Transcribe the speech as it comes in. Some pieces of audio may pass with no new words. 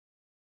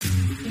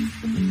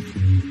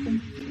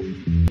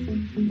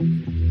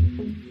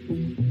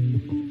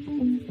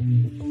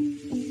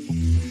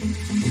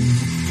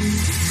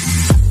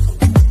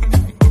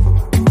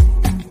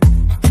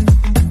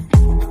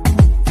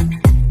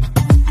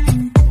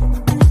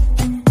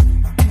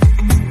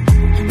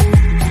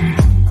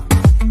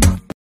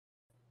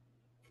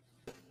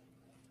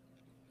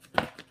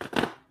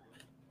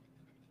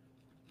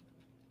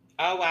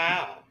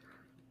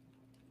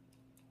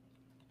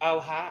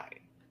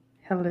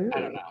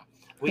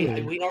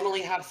We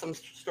normally have some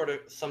sort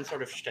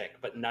of shtick,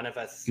 but none of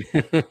us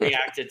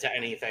reacted to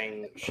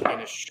anything in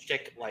a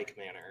shtick-like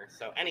manner.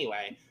 So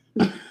anyway,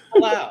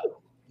 hello,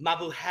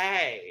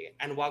 mabuhay,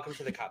 and welcome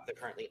to The Cup, the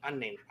currently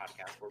unnamed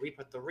podcast where we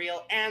put the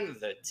real and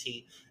the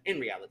tea in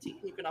reality.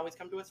 And you can always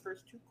come to us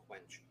first to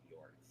quench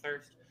your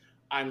thirst.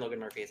 I'm Logan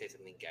Murphy. I say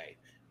something gay.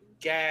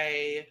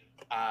 Gay,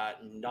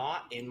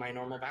 not in my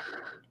normal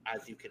background,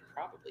 as you could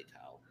probably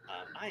tell.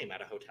 I am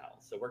at a hotel,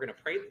 so we're going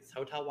to pray this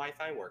hotel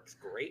Wi-Fi works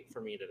great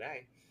for me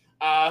today.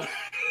 I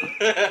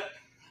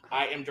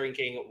am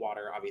drinking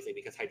water, obviously,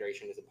 because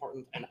hydration is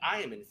important, and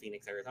I am in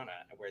Phoenix, Arizona,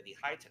 where the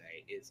high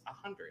today is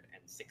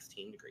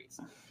 116 degrees.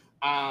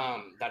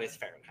 That is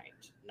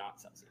Fahrenheit, not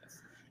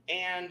Celsius.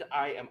 And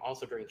I am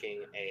also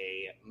drinking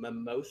a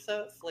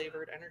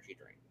mimosa-flavored energy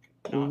drink.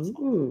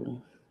 Ooh.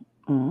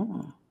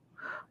 Oh.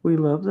 We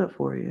love that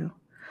for you.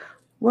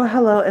 Well,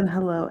 hello and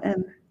hello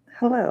and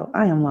hello.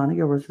 I am Lana,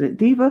 your resident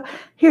diva,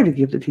 here to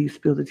give the tea,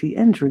 spill the tea,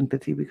 and drink the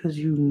tea because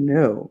you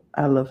know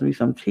I love me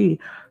some tea.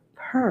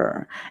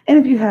 Purr. And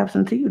if you have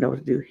some tea, you know what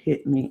to do.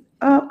 Hit me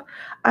up.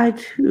 I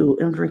too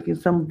am drinking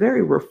some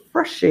very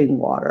refreshing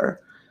water,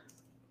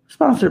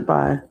 sponsored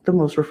by the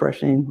most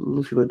refreshing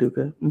Lucy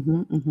LaDuca.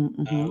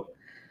 Oh,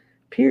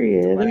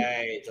 Period.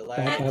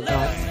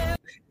 delay.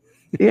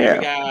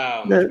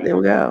 Yeah, there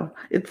we go.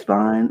 It's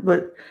fine,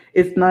 but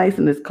it's nice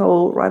and it's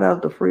cold right out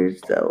of the fridge,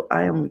 so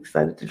I am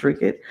excited to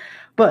drink it.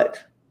 But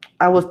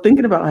I was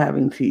thinking about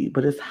having tea,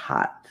 but it's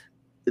hot.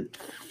 It's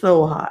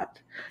so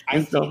hot,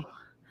 and so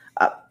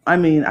I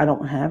mean, I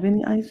don't have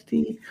any iced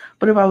tea.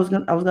 But if I was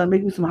gonna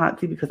make me some hot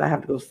tea because I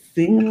have to go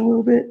sing in a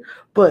little bit.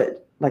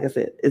 But like I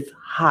said, it's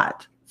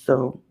hot,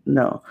 so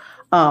no.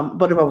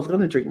 But if I was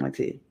gonna drink my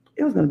tea,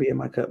 it was gonna be in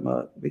my cup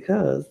mug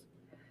because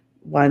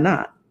why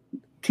not?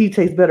 Tea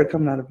tastes better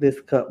coming out of this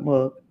cup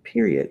mug,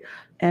 period.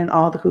 And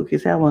all the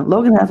cookies have one.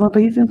 Logan has one,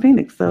 but he's in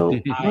Phoenix, so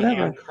whatever.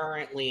 I am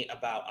currently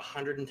about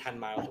 110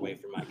 miles away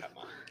from my cup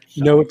mug.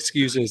 So. No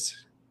excuses.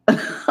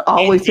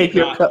 Always take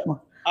your cup mug.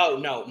 Oh,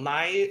 no.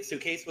 My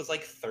suitcase was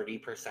like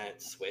 30%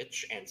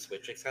 Switch and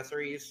Switch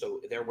accessories, so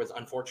there was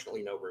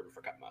unfortunately no room for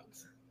cup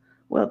mugs.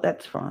 Well,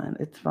 that's fine.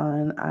 It's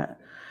fine.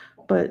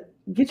 But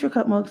get your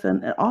cup mugs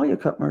and all your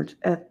cup merch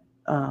at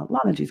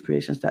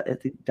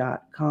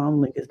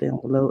LanaG'sCreations.etsy.com. Link is down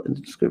below in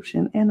the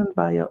description and in the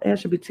bio, and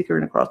should be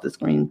tickering across the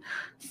screen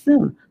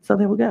soon. So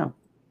there we go.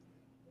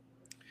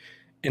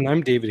 And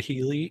I'm David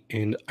Healy,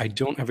 and I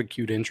don't have a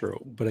cute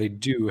intro, but I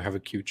do have a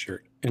cute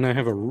shirt, and I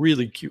have a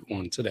really cute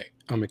one today.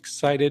 I'm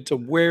excited to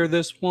wear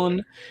this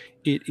one.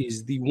 It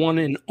is the one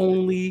and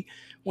only,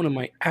 one of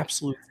my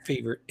absolute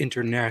favorite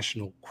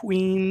international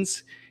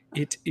queens.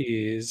 It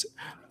is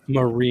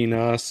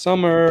Marina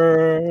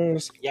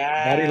Summers.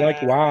 Yeah. Body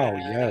like wow,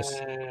 yes.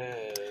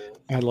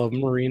 I love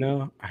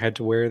Marina. I had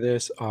to wear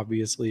this,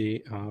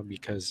 obviously,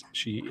 because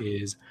she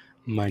is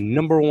my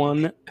number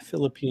one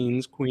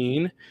Philippines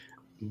queen.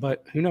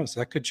 But who knows?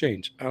 That could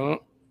change.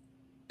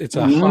 It's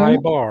a high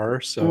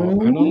bar, so I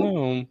don't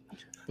know.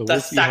 But the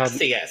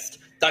sexiest,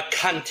 the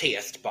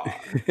cuntiest bar.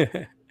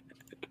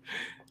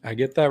 I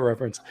get that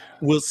reference.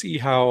 We'll see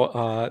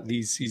how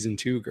these season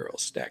 2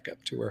 girls stack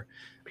up to her.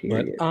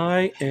 Period. But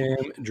I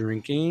am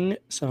drinking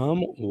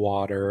some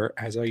water,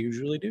 as I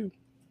usually do.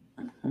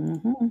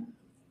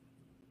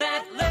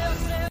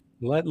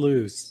 Let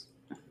loose.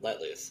 Let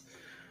loose.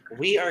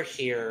 We are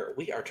here.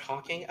 We are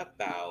talking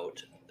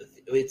about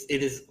it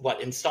is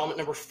what installment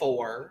number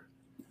 4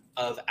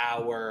 of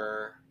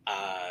our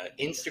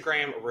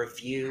Instagram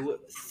review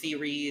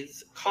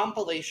series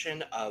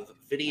compilation of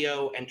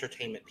video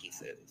entertainment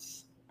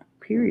pieces.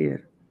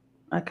 Period.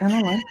 I kind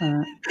of like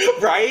that.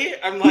 Right?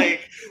 I'm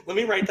like, let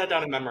me write that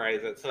down and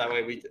memorize it so that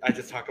way I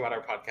just talk about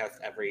our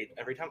podcast every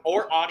time.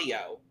 Or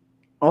audio.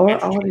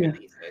 Or audio.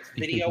 Pieces.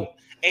 Video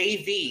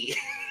AV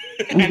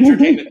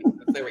entertainment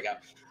pieces. There we go.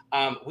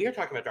 We are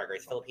talking about Drag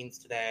Race Philippines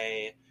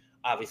today.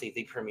 Obviously,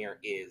 the premiere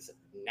is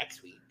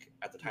next week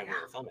at the time we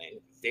were filming.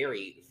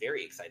 Very,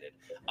 very excited.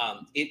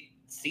 It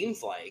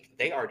seems like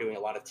they are doing a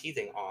lot of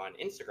teasing on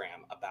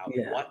Instagram about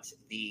what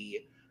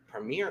the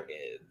premiere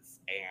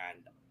is,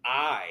 and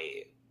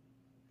I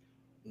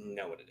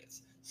know what it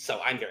is.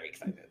 So I'm very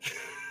excited.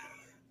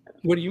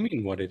 What do you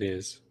mean what it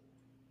is?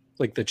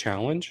 Like the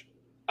challenge?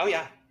 Oh,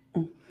 yeah.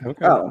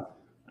 Okay. Oh.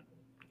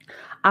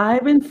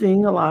 I've been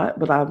seeing a lot,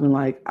 but I've been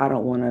like, I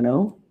don't want to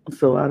know,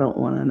 so I don't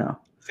want to know.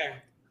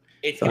 Fair.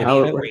 It's going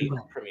to be a great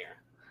premiere.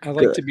 I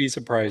like to be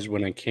surprised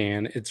when I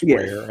can. It's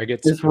rare. I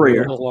get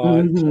spoiled a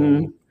lot.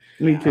 Mm-hmm. So,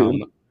 me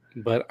too.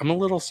 But I'm a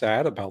little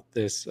sad about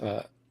this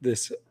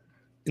this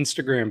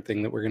Instagram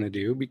thing that we're going to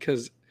do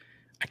because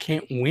I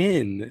can't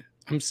win.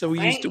 I'm so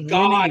used to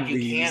winning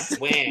these. You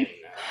can't win.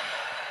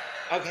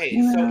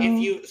 Okay,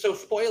 so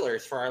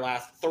spoilers for our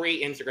last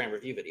 3 Instagram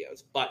review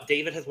videos, but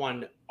David has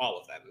won all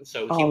of them.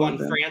 So he won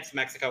France,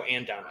 Mexico,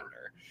 and Down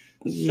Under.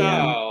 Yeah.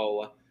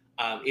 So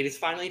it is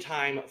finally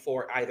time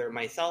for either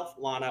myself,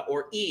 Lana,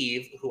 or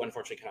Eve, who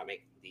unfortunately cannot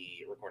make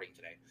the recording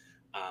today,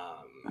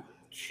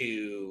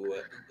 to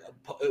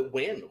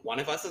win. One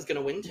of us is going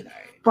to win today.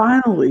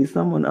 Finally,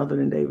 someone other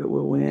than David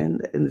will win,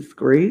 and it's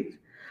great.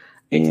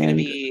 It's going to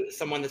be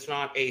someone that's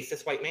not a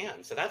cis white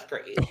man, so that's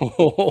great.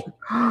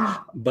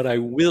 But I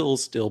will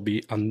still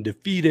be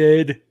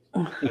undefeated.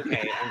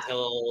 Okay,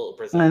 until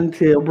Brazil.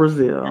 Until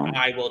Brazil.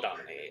 I will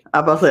dominate.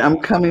 I'm about to say, I'm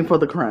coming for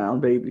the crown,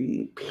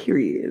 baby.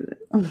 Period.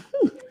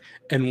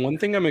 And one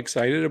thing I'm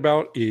excited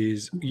about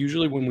is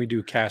usually when we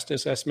do cast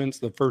assessments,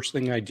 the first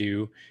thing I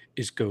do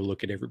is go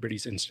look at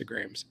everybody's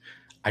Instagrams.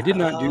 I did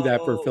not do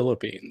that for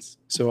Philippines,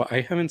 so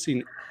I haven't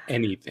seen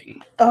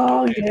anything.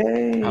 Oh,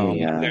 yay.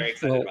 I'm very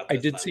excited about this.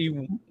 I did see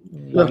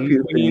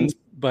one Queens,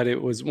 but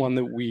it was one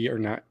that we are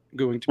not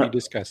going to be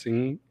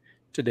discussing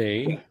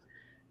today.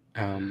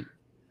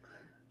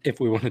 If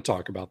we want to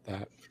talk about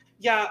that.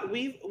 Yeah,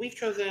 we've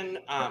chosen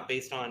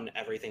based on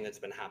everything that's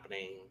been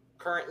happening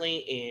currently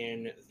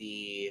in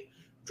the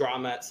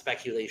drama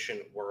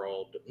speculation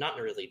world, not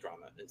really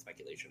drama and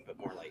speculation, but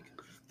more like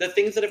the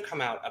things that have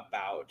come out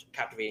about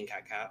Captivating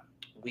Kat Kat.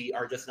 We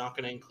are just not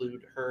going to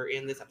include her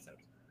in this episode.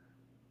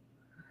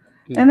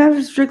 And that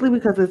is strictly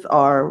because it's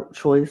our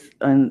choice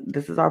and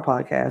this is our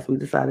podcast. We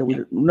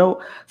decided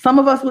some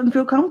of us wouldn't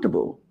feel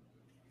comfortable,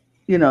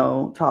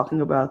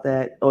 talking about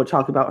that or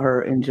talking about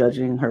her and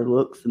judging her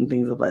looks and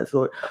things of that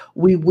sort.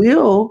 We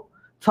will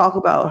talk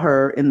about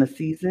her in the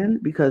season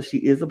because she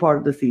is a part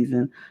of the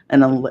season,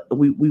 and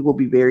we will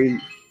be very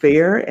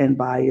fair and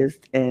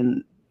biased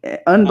and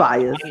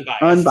unbiased.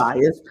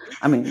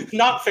 I mean,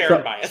 not fair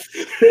and biased.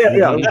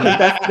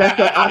 That's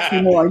the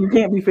oxymoron. You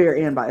can't be fair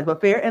and biased,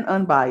 but fair and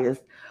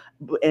unbiased.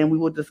 And we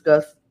will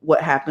discuss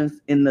what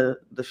happens in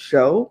the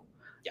show.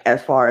 Yeah.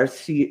 As far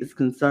as she is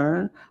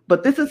concerned,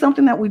 but this is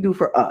something that we do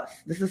for us.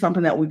 This is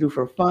something that we do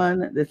for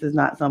fun. This is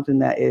not something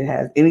that it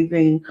has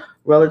anything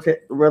related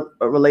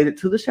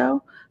to the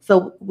show.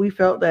 So we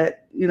felt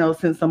that,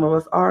 since some of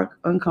us are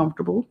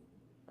uncomfortable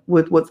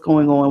with what's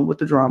going on with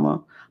the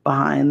drama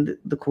behind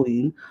the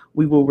queen,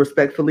 we will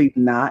respectfully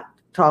not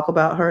talk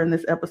about her in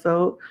this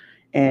episode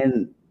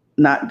and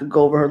not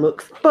go over her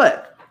looks,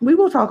 but we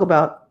will talk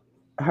about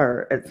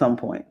her at some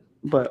point,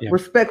 but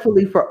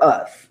respectfully for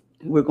us.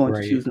 We're going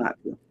to choose not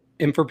to.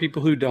 And for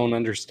people who don't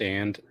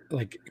understand,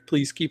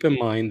 please keep in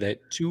mind that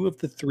 2 of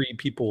the 3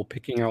 people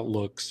picking out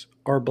looks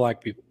are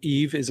Black people.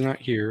 Eve is not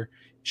here.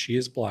 She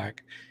is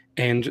Black.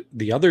 And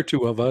the other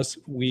 2 of us,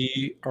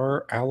 we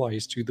are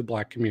allies to the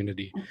Black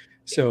community.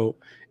 So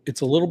it's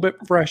a little bit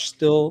fresh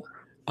still.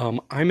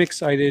 I'm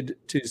excited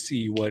to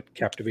see what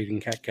Captivating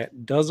Kat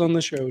Kat does on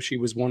the show. She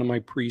was one of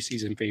my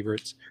preseason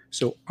favorites.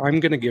 So I'm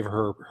going to give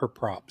her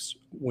props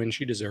when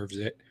she deserves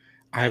it.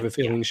 I have a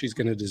feeling she's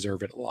going to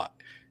deserve it a lot.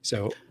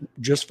 So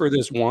just for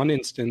this one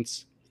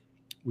instance,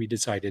 we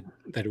decided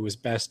that it was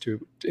best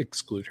to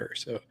exclude her.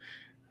 So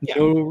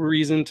no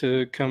reason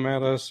to come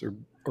at us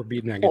or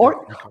be negative.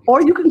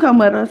 Or you can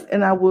come at us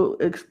and I will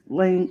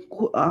explain,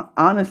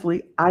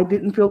 honestly, I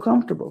didn't feel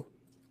comfortable.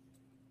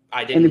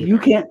 I didn't. And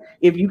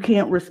if you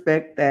can't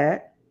respect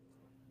that,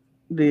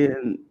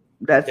 then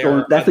it's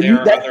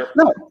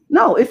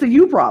a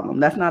you problem.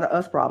 That's not a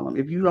us problem.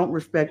 If you don't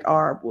respect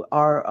our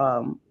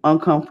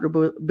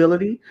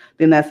uncomfortability,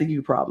 then that's a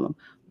you problem.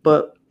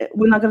 But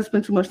we're not going to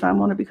spend too much time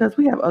on it because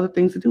we have other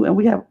things to do, and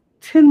we have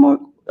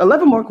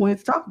 11 more queens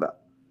to talk about.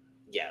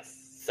 Yes.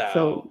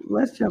 So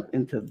let's jump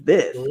into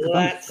this.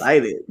 I'm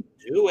excited.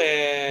 Do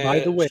it. By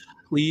the way,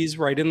 please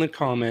write in the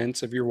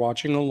comments if you're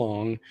watching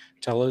along.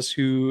 Tell us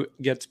who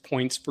gets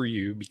points for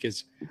you,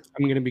 because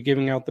I'm going to be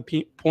giving out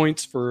the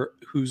points for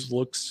whose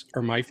looks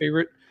are my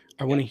favorite.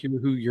 I want to hear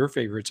who your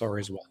favorites are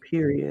as well.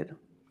 Period.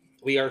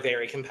 We are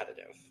very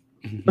competitive.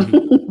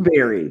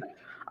 Very.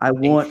 I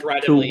want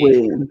to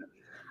win.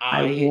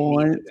 I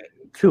want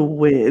to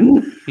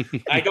win.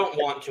 I don't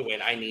want to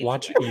win. I need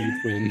Watch to Eve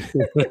win.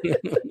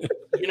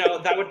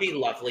 That would be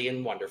lovely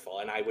and wonderful,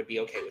 and I would be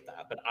okay with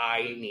that, but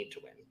I need to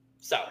win.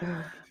 So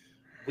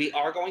we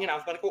are going in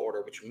alphabetical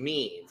order, which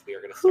means we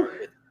are going to start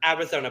with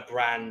Arizona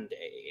Grande.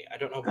 I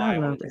don't know why I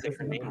wanted to say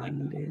her name like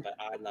that, but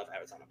I love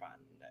Arizona Grande.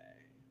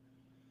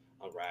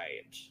 All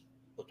right.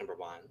 Look number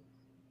 1.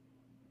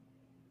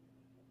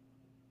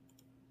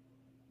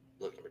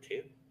 Look number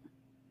 2.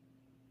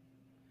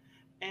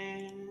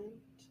 And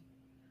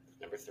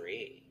number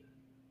 3.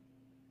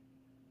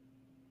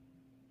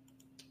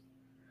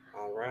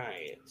 All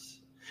right.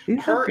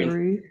 These are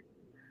 3.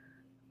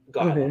 Go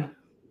ahead.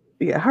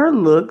 Yeah, her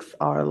looks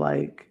are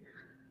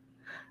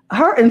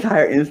her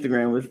entire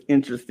Instagram was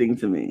interesting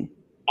to me.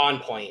 On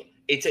point.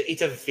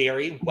 It's a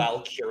very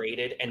well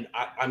curated and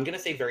I'm gonna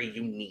say very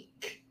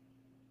unique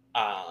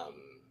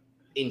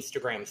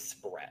Instagram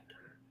spread.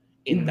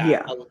 In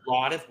that a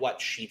lot of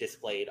what she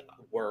displayed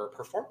were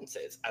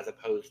performances as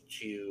opposed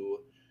to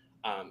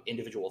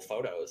individual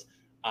photos.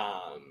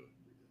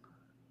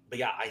 But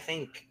yeah, I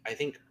think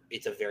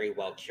it's a very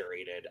well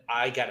curated.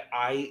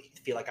 I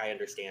feel like I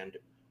understand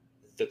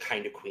the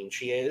kind of queen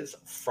she is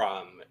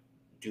from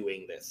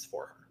doing this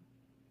for her.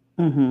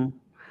 Mm-hmm.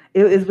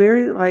 It is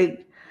very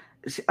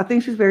I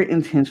think she's very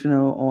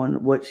intentional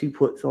on what she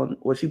posts on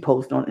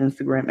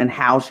Instagram and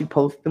how she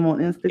posts them on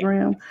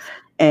Instagram. Yeah.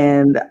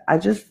 And I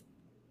just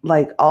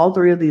all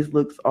 3 of these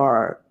looks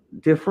are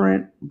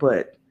different,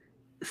 but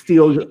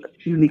still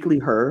uniquely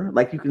her.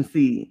 Like you can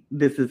see,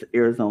 this is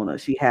Arizona.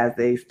 She has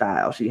a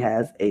style. She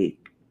has a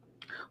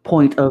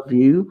point of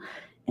view,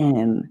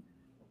 and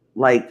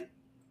like,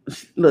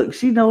 look,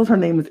 she knows her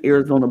name is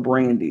Arizona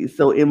Brandy.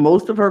 So in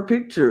most of her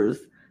pictures,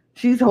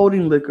 she's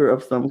holding liquor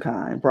of some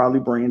kind, probably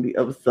brandy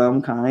of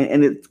some kind,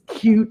 and it's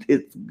cute,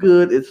 it's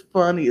good, it's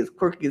funny, it's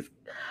quirky.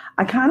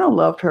 I kind of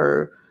loved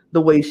her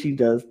the way she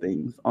does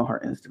things on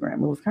her Instagram.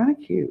 It was kind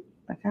of cute.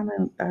 I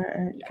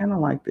kind of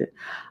liked it.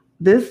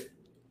 This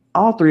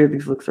all three of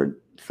these looks are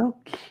so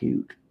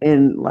cute,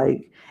 and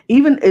like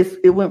even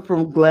it went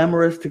from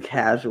glamorous to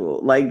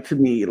casual. Like to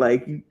me,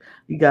 like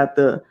you got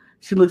the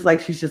she looks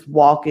like she's just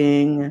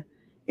walking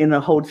in a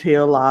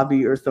hotel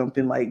lobby or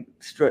something, like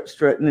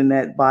strutting in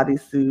that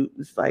bodysuit.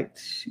 It's like,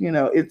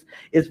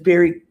 it's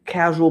very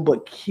casual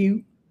but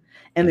cute.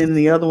 And then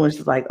the other one's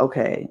just like,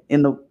 okay,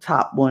 in the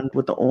top one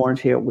with the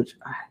orange hair, which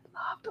I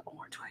love the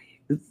orange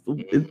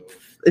wig.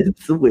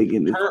 It's a wig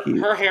and it's cute.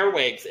 Her hair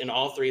wigs in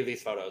all three of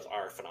these photos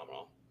are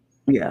phenomenal.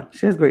 Yeah,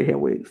 she has great hair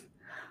wigs.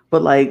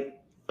 But like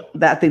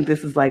I think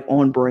this is like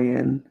on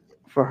brand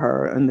for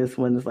her. And this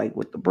one is like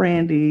with the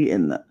brandy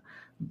and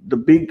the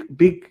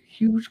big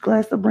huge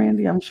glass of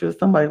brandy. I'm sure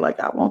somebody like,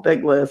 I want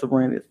that glass of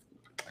brandy.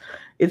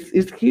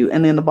 It's cute.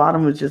 And then the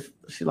bottom is just,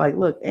 she's like,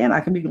 look, and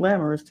I can be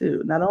glamorous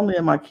too. Not only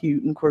am I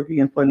cute and quirky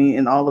and funny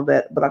and all of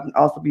that, but I can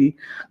also be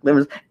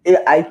glamorous.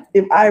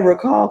 If I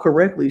recall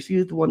correctly,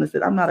 she's the one that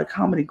said, I'm not a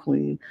comedy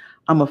queen.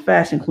 I'm a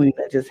fashion queen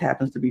that just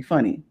happens to be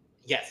funny.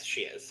 Yes,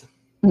 she is.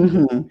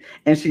 Mm-hmm.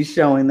 And she's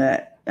showing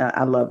that.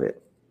 I love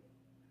it.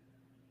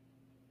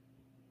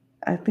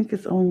 I think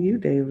it's on you,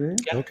 David.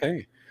 Yep.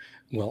 Okay.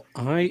 Well,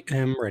 I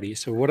am ready.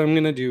 So what I'm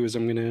going to do is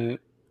I'm going to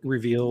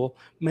reveal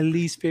my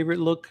least favorite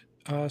look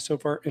so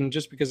far. And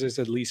just because I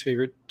said least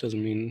favorite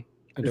doesn't mean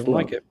I don't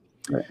like it.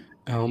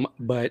 Right.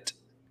 But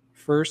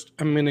first,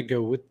 I'm going to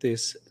go with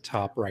this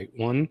top right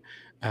one,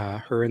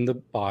 her in the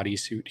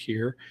bodysuit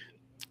here.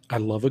 I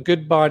love a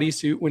good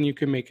bodysuit when you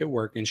can make it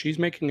work, and she's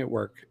making it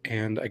work.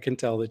 And I can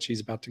tell that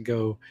she's about to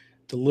go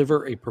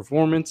deliver a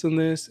performance in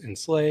this and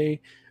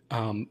slay.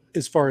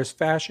 As far as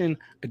fashion,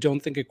 I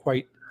don't think it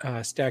quite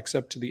stacks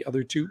up to the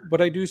other two, but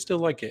I do still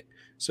like it.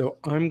 So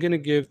I'm going to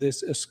give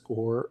this a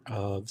score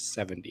of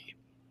 70.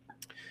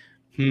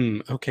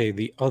 Okay,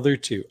 the other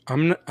two.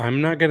 I'm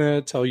not going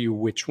to tell you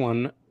which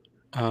one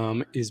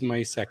is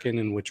my second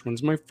and which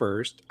one's my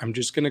first. I'm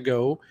just going to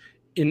go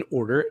in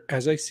order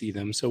as I see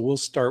them. So we'll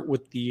start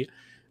with the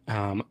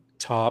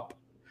top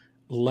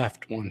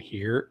left one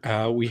here.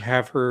 We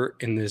have her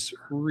in this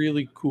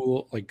really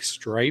cool, like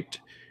striped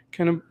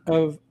kind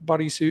of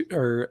bodysuit,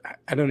 or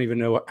I don't even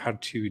know how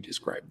to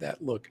describe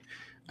that look.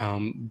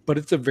 But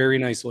it's a very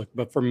nice look.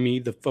 But for me,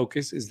 the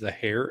focus is the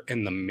hair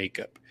and the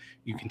makeup.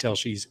 You can tell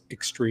she's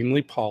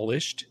extremely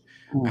polished.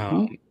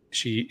 Mm-hmm.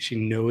 She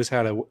knows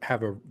how to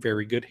have a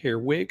very good hair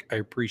wig. I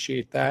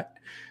appreciate that.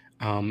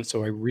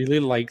 So I really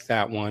like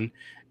that one.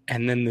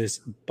 And then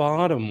this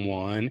bottom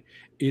one,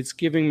 it's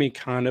giving me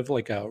kind of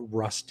like a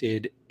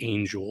rusted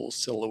angel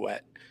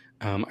silhouette.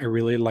 I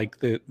really like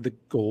the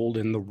gold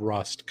and the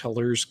rust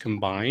colors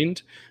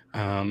combined.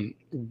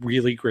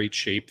 Really great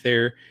shape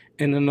there,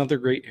 and another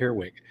great hair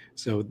wig.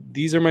 So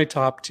these are my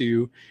top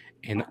two,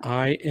 and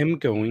I am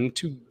going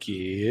to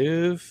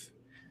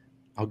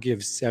I'll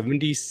give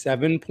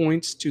 77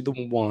 points to the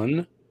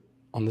one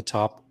on the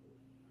top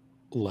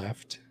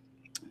left.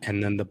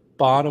 And then the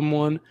bottom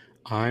one,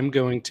 I'm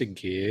going to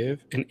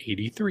give an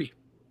 83.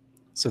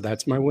 So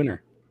that's my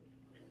winner.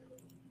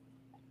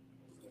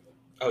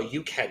 Oh,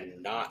 you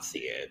cannot see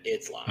it.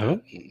 It's Lana.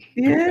 Oh,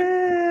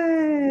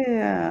 yeah.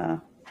 okay.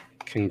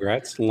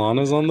 Congrats.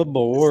 Lana's on the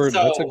board.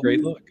 That's a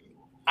great look.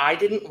 I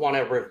didn't want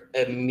to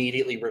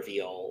immediately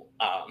reveal,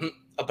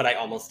 but I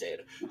almost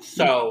did.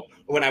 So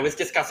when I was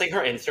discussing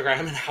her Instagram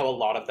and how a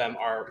lot of them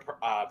are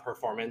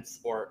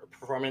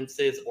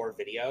performances or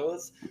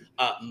videos,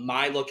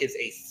 my look is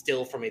a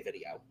still from a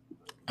video.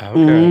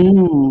 Okay.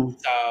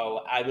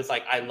 So I was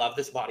like, I love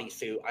this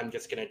bodysuit. I'm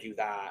just gonna do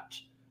that.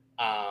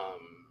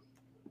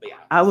 But yeah,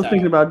 I was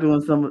thinking about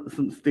doing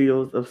some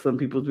stills of some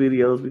people's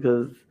videos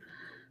because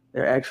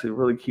they're actually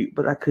really cute.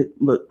 But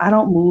I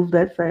don't move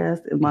that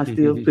fast, and my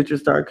stills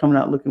pictures started coming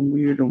out looking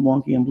weird and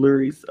wonky and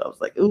blurry. So I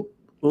was like, ooh,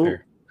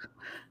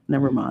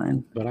 never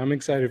mind. But I'm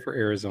excited for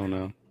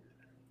Arizona.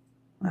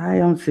 I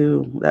am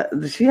too.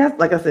 She has,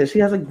 like I said, she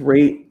has a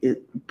great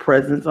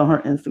presence on her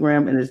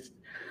Instagram,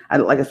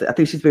 and like I said, I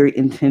think she's very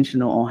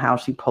intentional on how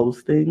she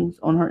posts things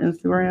on her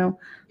Instagram.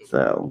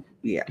 So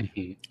yeah,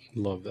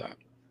 Love that.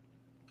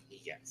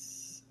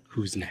 Yes.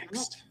 Who's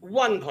next?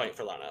 1 point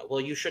for Lana. Well,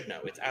 you should know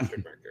it's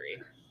Astrid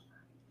Mercury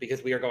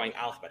because we are going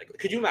alphabetically.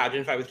 Could you imagine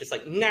if I was just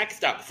like,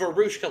 next up,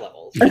 Verushka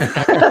levels?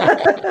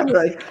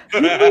 Like,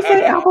 did you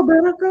say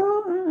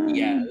alphabetical?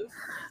 Yes.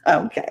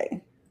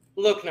 Okay.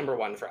 Look number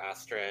 1 for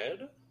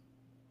Astrid.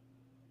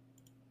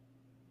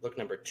 Look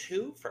number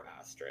 2 for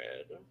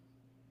Astrid.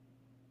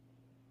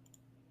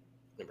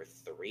 Number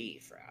 3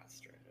 for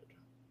Astrid.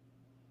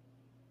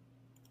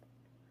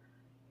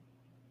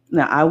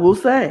 Now, I will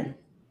say,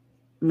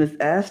 Miss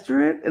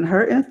Astrid, and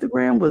her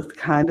Instagram was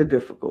kind of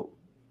difficult.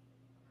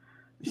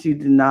 She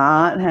did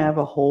not have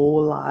a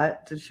whole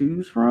lot to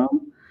choose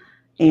from,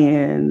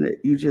 and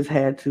you just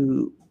had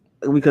to,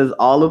 because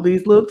all of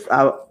these looks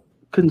I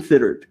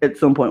considered at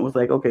some point was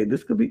like, okay,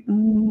 this could be,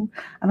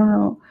 I don't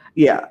know.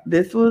 Yeah,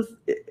 this was,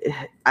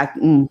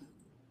 I,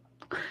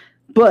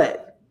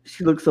 but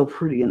she looked so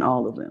pretty in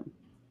all of them.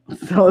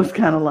 So it's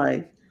kind of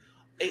like,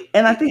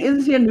 and I think,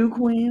 isn't she a new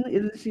queen?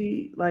 Isn't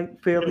she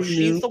like fairly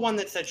she's new? The one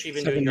that said she'd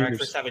been doing drag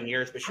for 7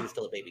 years, but she was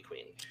still a baby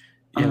queen.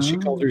 Yeah, she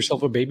called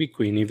herself a baby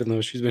queen, even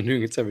though she's been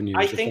doing it 7 years.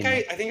 I think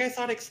I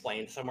saw it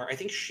explained somewhere. I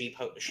think she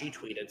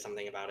tweeted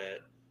something about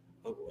it.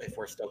 If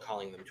we're still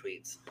calling them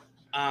tweets,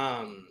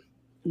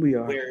 we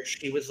are. Where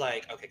she was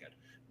like, okay, good.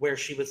 Where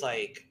she was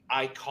like,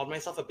 I called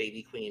myself a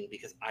baby queen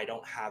because I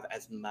don't have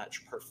as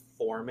much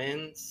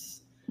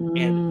performance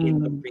and in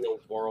the real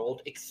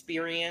world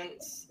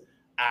experience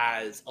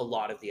as a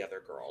lot of the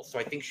other girls. So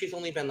I think she's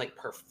only been like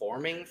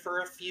performing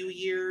for a few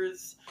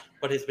years,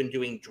 but has been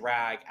doing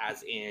drag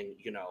as in,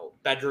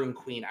 bedroom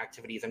queen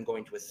activities, I'm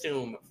going to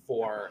assume,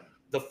 for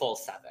the full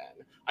 7.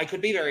 I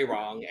could be very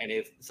wrong, and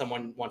if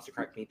someone wants to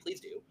correct me, please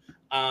do.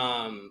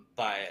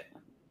 But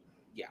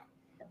yeah.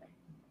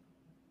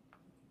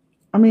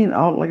 I mean,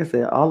 like I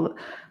said,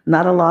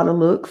 not a lot of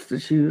looks to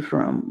choose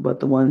from, but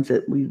the ones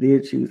that we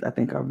did choose, I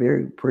think, are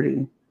very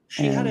pretty.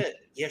 She had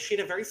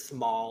a very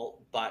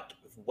small but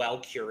well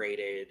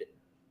curated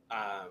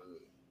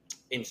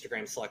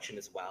Instagram selection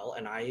as well,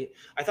 and I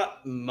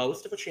thought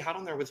most of what she had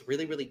on there was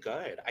really, really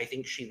good. I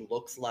think she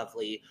looks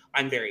lovely.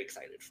 I'm very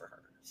excited for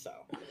her. So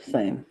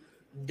same.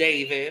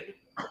 David.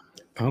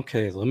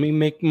 Okay, let me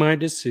make my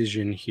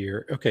decision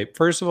here. Okay,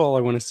 first of all,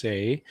 I want to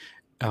say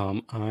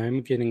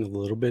I'm getting a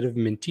little bit of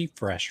Minty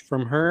Fresh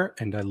from her,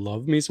 and I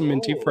love me some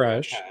Minty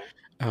Fresh.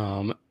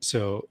 Okay.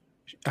 So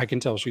I can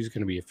tell she's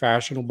going to be a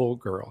fashionable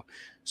girl.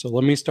 So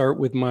let me start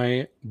with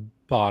my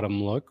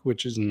bottom look,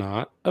 which is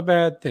not a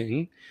bad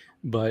thing,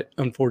 but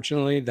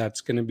unfortunately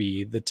that's going to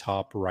be the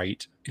top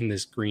right in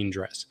this green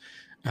dress.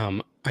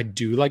 I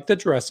do like the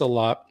dress a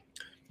lot.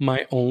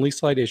 My only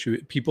slight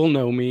issue, people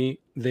know me,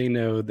 they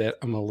know that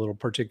I'm a little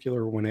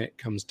particular when it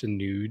comes to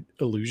nude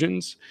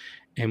illusions,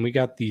 and we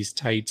got these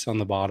tights on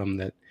the bottom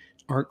that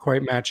aren't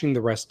quite matching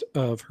the rest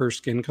of her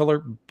skin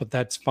color, but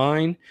that's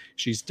fine.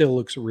 She still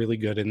looks really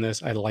good in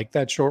this. I like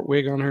that short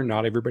wig on her.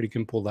 Not everybody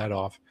can pull that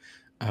off.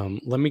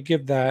 Let me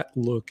give that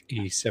look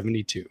a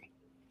 72.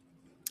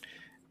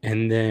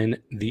 And then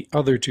the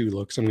other two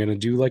looks, I'm going to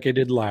do like I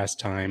did last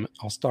time.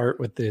 I'll start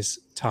with this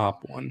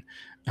top one,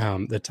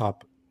 the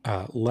top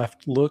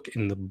left look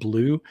in the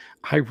blue.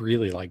 I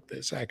really like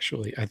this,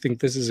 actually. I think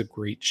this is a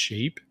great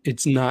shape.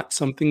 It's not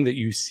something that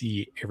you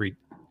see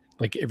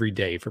every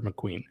day from a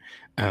queen.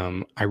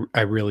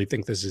 I really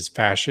think this is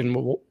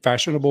fashionable.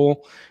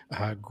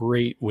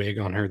 Great wig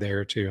on her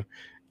there too.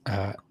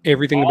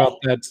 Everything about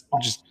that's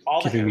just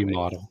giving me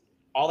model.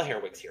 All the hair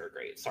wigs here are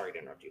great. Sorry to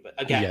interrupt you, but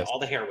again, yes. All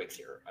the hair wigs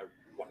here are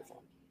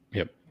wonderful.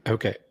 Yep.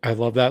 Okay. I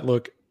love that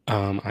look.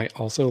 I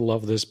also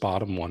love this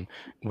bottom one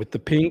with the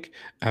pink.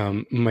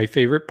 My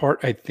favorite part,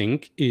 I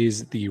think,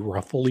 is the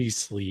ruffly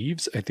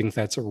sleeves. I think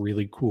that's a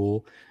really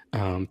cool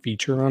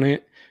feature on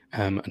it.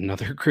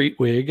 Another great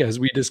wig, as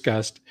we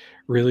discussed.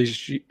 Really,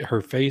 her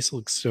face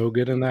looks so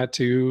good in that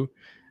too.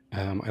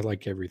 I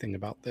like everything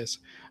about this.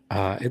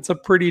 It's a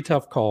pretty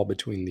tough call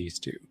between these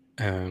two.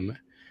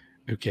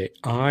 Okay,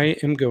 I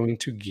am going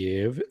to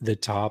give the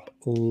top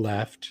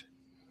left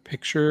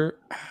picture.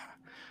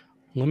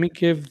 Let me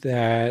give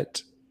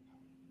that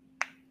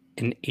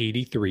an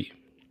 83.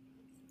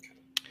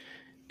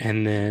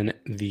 And then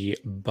the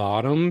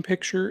bottom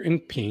picture in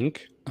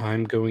pink,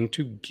 I'm going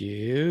to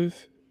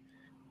give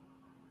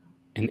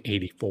an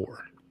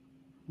 84.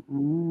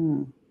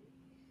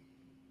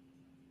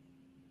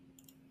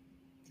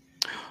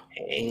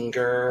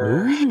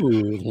 Anger.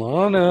 Ooh,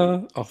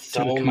 Lana.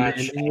 So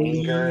much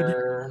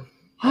anger.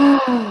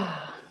 Fine.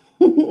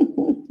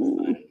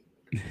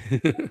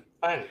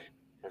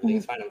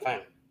 Everything's fine. I'm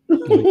fine.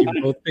 Well,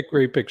 you both pick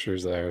great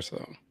pictures there,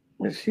 so.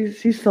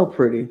 She's so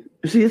pretty.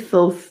 She is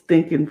so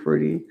stinking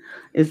pretty.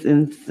 It's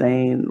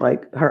insane.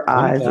 Like her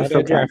eyes are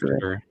so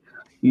captivating.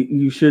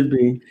 You should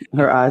be.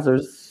 Her eyes are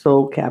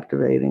so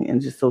captivating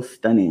and just so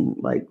stunning.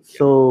 Like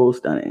so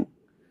stunning.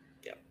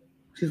 Yep.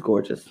 She's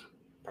gorgeous.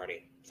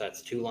 Party. So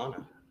that's 2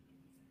 Lana.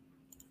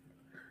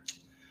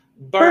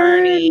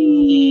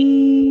 Bernie.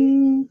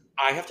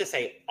 I have to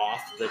say,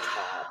 off the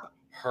top,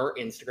 her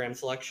Instagram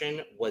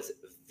selection was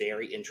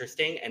very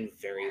interesting and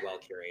very well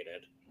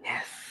curated.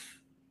 Yes.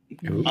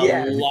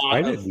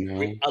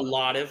 A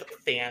lot of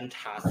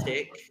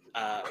fantastic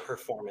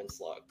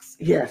performance looks.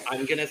 Yes.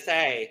 I'm going to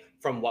say,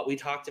 from what we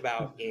talked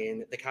about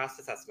in the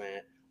cast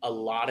assessment, a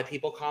lot of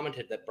people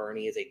commented that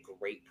Bernie is a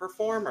great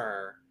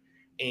performer,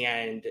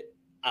 and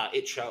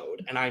it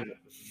showed. And I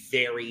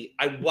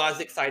was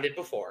excited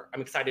before.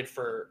 I'm excited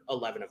for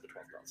 11 of the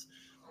 12 girls.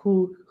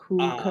 Who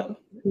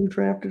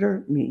drafted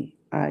her? Me.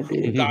 I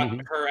did. Who got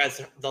her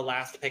as the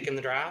last pick in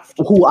the draft?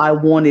 Who I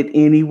wanted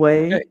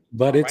anyway. Okay,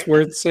 but it's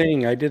worth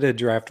saying, I did a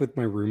draft with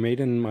my roommate,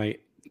 and my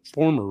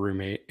former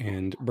roommate,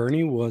 and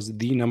Bernie was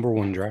the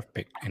 #1 draft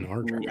pick in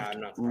our draft. Yeah,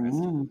 I'm not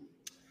surprised.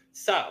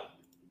 So,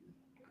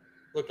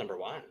 look number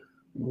 1.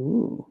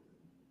 Ooh.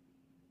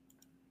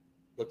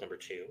 Look number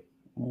 2.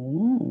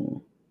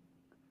 Ooh.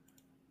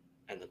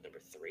 And look number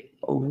 3.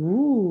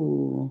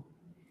 Ooh.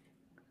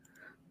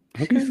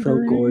 Okay, She's so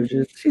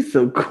gorgeous. She's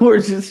so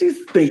gorgeous.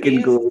 She's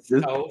stinking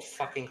gorgeous. So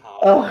fucking hot.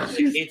 Oh, like,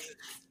 she's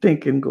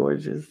stinking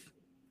gorgeous.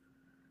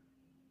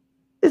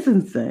 It's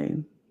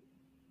insane.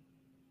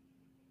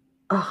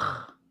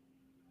 Ugh.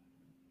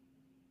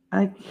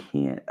 I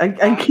can't.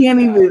 I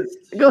can't even.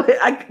 Go ahead.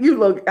 I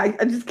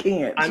just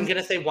can't. I'm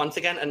gonna say once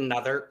again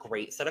another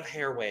great set of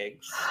hair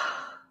wigs.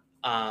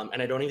 And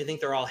I don't even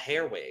think they're all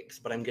hair wigs,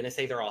 but I'm gonna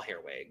say they're all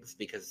hair wigs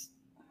because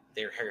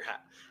they're hair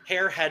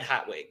head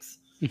hat wigs.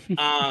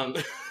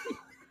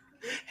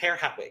 Hair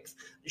hat wigs.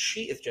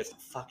 She is just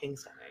fucking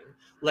stunning.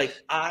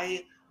 Like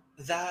I'm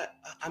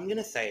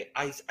gonna say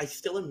I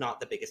still am not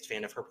the biggest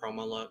fan of her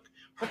promo look.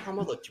 Her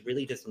promo look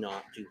really does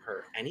not do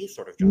her any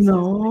sort of justice.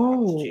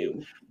 No.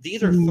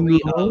 These are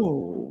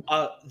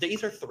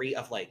three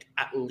of like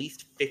at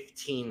least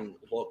 15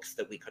 looks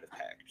that we could have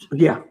picked.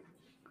 Yeah.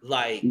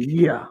 Like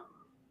yeah.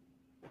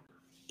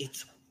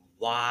 It's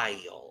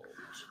wild.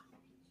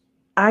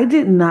 I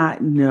did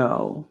not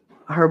know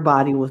her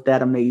body was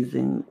that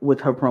amazing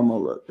with her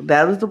promo look.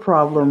 That is the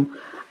problem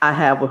I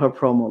have with her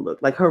promo look.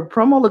 Like her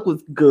promo look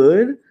was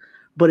good,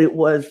 but it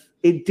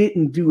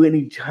didn't do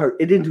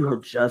her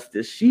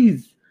justice.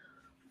 She's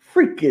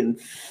freaking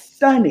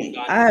stunning.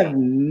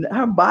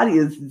 Her body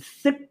is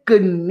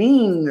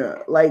sickening.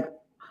 Like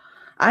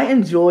I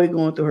enjoy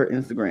going through her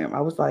Instagram.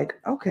 I was like,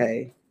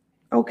 okay,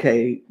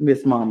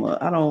 Miss Mama.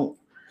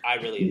 I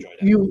really enjoyed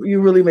it.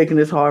 You're really making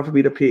this hard for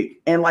me to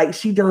pick. And like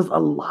she does a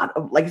lot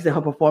of, like you said,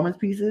 her performance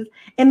pieces.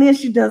 And then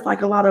she does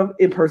like a lot of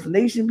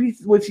impersonation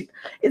pieces, which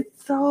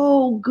it's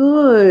so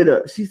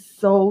good. She's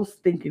so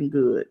stinking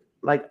good.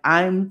 Like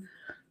I'm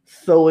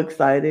so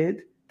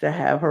excited to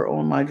have her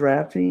on my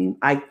draft team.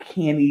 I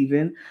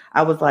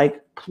was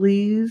like,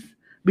 please,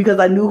 because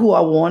I knew who I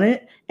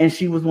wanted and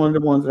she was one of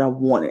the ones that I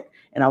wanted.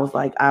 And I was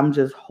like, I'm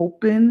just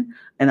hoping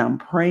and I'm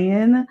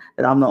praying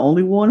that I'm the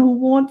only one who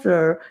wants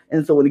her.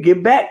 And so when it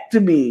get back to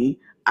me,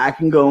 I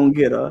can go and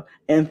get her.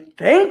 And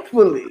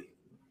thankfully,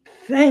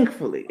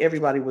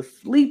 everybody was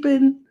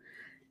sleeping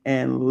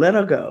and let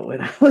her go.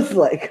 And I was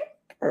like,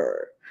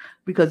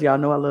 because y'all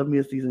know I love me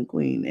a seasoned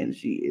queen, and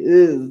she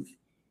is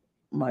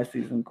my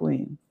seasoned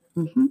queen.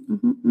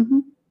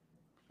 I'm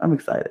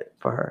excited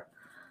for her.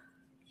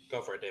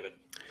 Go for it, David.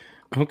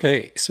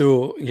 Okay,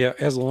 so yeah,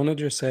 as Lana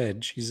just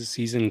said, she's a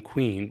seasoned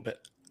queen,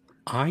 but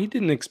I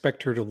didn't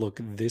expect her to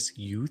look this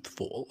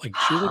youthful. Like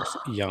she looks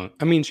young.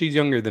 I mean, she's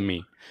younger than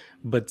me,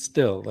 but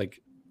still,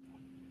 like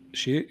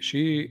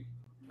she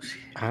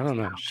I don't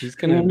know. She's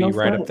gonna be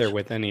right up there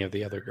with any of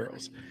the other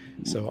girls.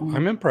 So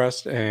I'm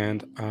impressed,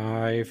 and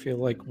I feel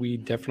like we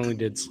definitely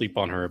did sleep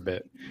on her a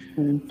bit.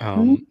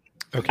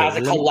 Okay. As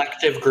a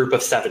collective group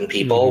of 7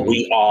 people,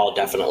 we all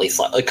definitely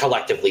slept.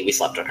 Collectively, we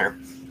slept on her.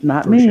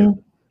 Not me. Sure.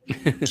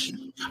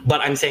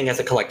 But I'm saying as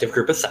a collective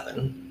group of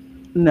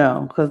 7.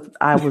 No, because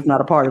I was not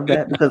a part of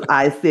that. Because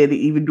I said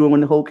even during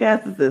the whole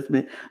cast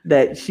assessment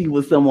that she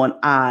was someone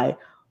I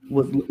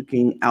was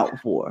looking out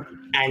for.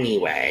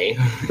 Anyway.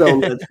 So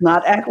let's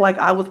not act like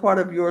I was part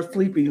of your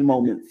sleeping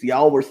moments.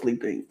 Y'all were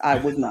sleeping. I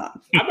was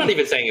not. I'm not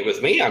even saying it was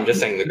me. I'm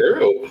just saying the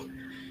group.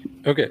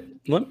 Okay.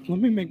 Let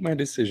me make my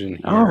decision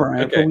here. All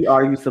right. Okay. Can we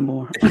argue some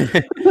more?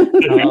 Okay.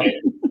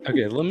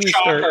 Let me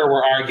start.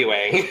 We're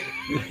arguing.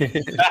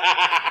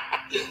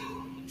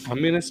 I'm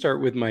going to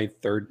start with my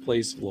third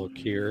place look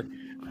here,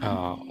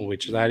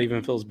 which that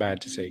even feels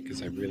bad to say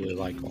because I really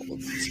like all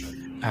of this.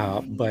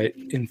 But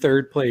in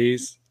third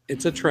place,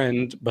 it's a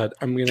trend, but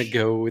I'm going to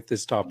go with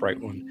this top right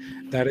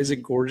one. That is a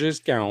gorgeous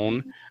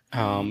gown.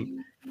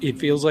 It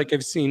feels like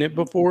I've seen it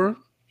before.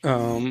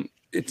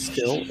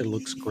 It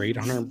looks great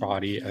on her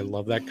body. I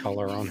love that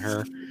color on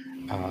her.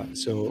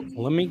 So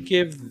let me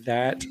give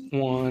that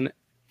one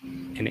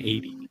an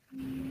 80.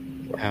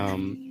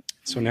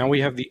 So now we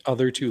have the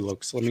other 2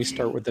 looks. Let me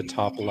start with the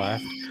top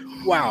left.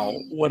 Wow,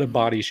 what a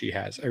body she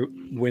has.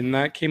 When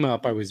that came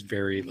up, I was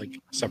very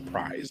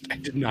surprised. I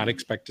did not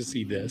expect to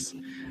see this.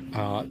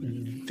 I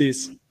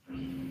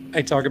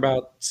talk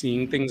about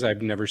seeing things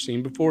I've never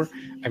seen before.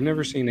 I've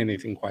never seen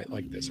anything quite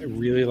like this. I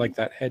really like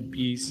that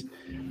headpiece.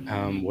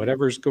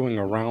 Whatever's going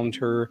around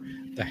her,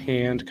 the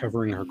hand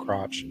covering her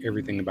crotch,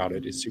 everything about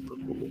it is super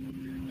cool.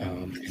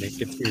 And it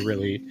gets me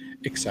really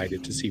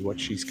excited to see what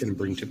she's going to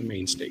bring to the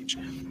main stage.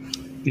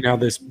 Now,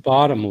 this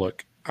bottom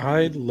look,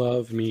 I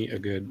love me a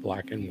good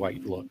black and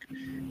white look.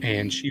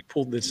 And she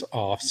pulled this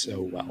off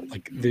so well.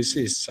 Like, this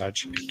is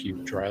such a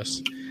cute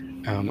dress.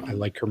 I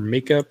like her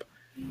makeup,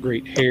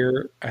 great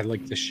hair. I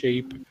like the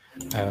shape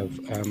of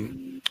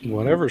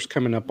whatever's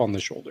coming up on the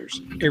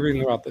shoulders.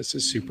 Everything about this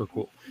is super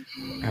cool.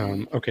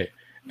 Okay,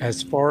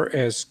 as far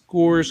as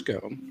scores go,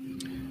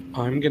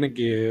 I'm going to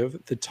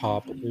give the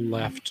top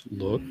left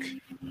look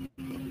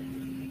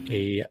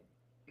a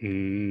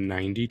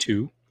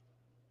 92.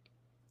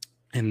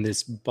 And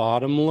this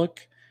bottom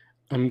look,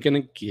 I'm going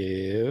to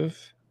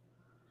give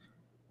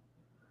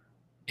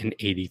an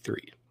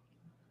 83.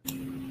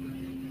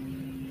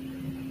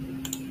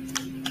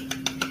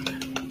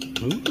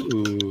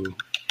 Ooh.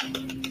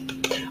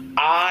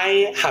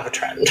 I have a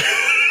trend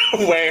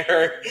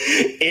where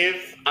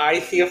if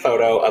I see a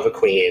photo of a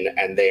queen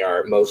and they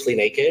are mostly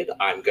naked,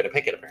 I'm going to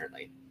pick it,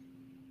 apparently.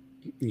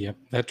 Yep,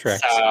 that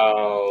tracks.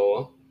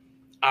 So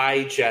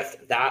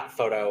that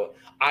photo,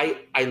 I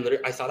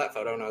saw that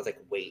photo and I was like,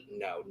 wait,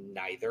 no,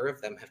 neither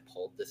of them have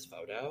pulled this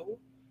photo.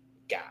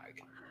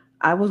 Gag.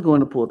 I was going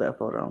to pull that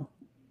photo.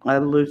 I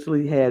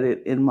literally had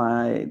it on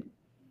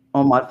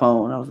my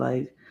phone. I was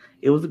like,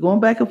 it was going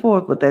back and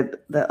forth, but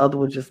that other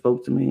one just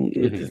spoke to me.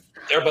 It just,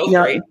 they're both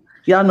great.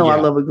 Y'all know I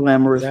love a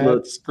glamorous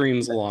look.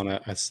 Screams Lana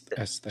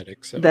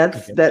aesthetic. So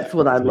that's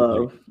what I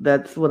love.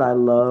 That's what I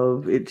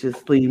love. It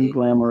just screams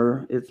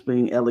glamour. It's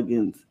being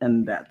elegant,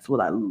 and that's what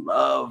I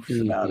love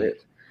about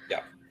it.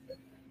 Yeah.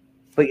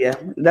 But yeah,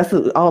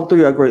 all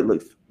three are great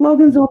looks.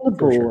 Logan's on the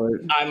board. Sure.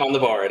 I'm on the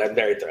board. I'm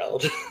very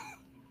thrilled.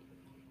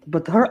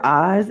 But her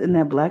eyes in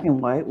that black and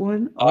white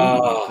one.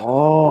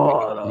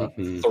 Oh,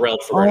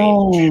 thrilled for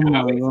Rain.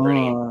 Oh my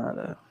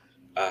God.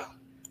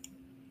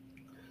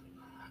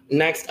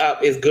 Next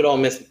up is good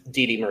old Miss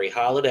Dee Marie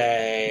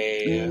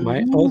Holiday.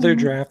 My other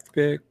draft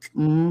pick.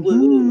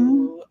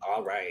 Woo.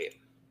 All right.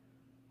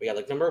 We got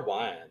look number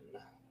 1.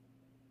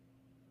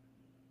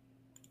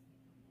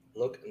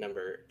 Look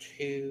number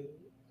 2.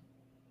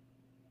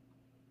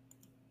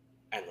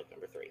 And look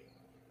number 3.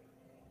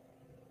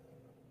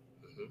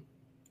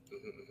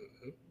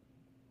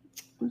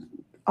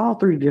 All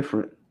three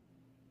different.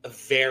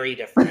 Very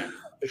different.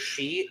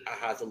 She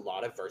has a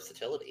lot of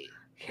versatility.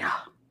 Yeah.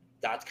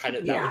 That's that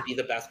would be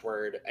the best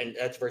word. And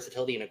that's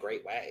versatility in a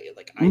great way.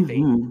 Like, I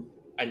think,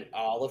 and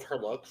all of her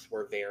looks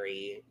were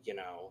very,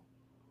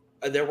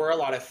 there were a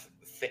lot of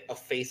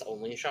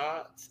face-only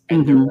shots.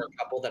 And there were a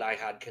couple that I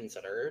had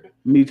considered.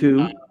 Me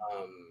too.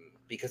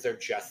 Because they're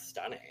just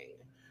stunning.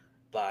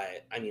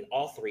 But, I mean,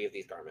 all 3 of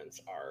these garments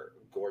are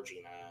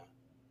Gorgina.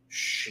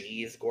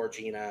 She's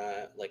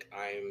Gorgina. Like,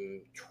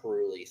 I'm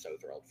truly so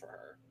thrilled for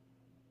her.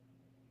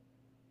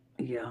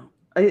 Yeah.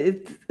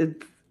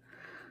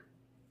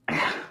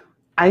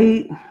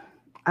 I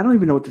don't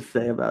even know what to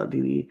say about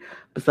Dee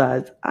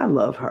besides I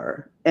love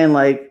her. And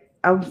like,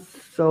 I'm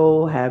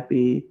so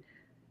happy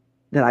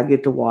that I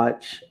get to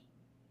watch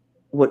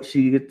what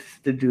she gets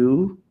to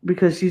do,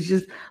 because she's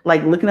just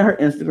like, looking at her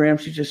Instagram,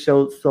 she just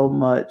showed so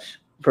much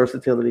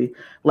versatility.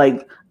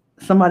 Like,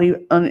 somebody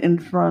in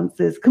front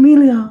says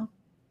Camellia,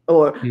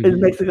 or in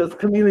Mexico's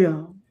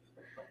Camellia.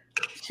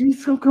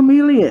 She's so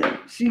chameleon.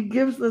 She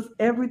gives us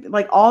everything.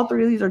 Like, all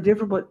 3 of these are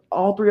different, but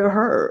all 3 are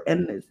her,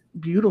 and it's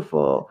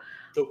beautiful.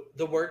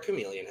 The word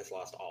chameleon has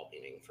lost all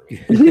meaning for me.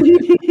 Like,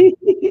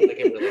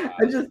 it really has.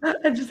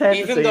 I just had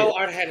even to say though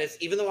it.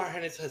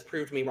 Arhennis has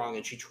proved me wrong,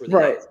 and she truly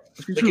has.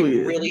 Like,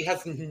 it really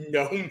has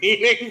no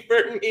meaning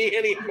for me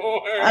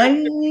anymore. I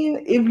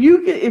mean, if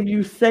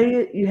you say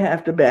it, you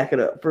have to back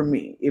it up. For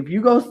me, if you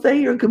go say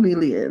you're a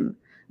chameleon,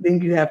 then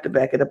you have to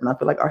back it up. And I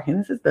feel like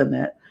Arhennis has done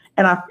that,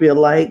 and I feel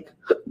like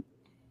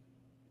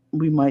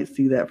we might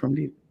see that from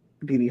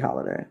Dee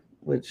Holiday,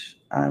 which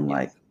I'm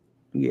like,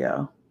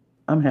 yeah,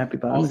 I'm happy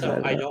about.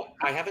 Also,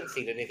 I haven't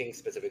seen anything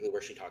specifically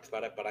where she talks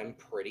about it, but I'm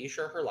pretty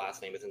sure her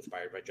last name is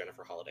inspired by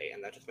Jennifer Holiday,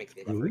 and that just makes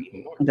me love her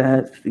even more.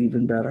 That's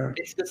even better.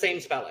 It's the same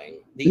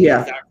spelling, the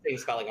exact same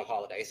spelling of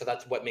Holiday, so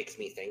that's what makes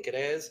me think it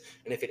is.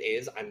 And if it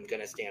is, I'm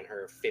gonna stan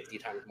her 50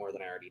 times more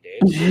than I already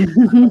did.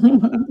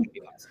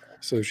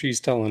 So she's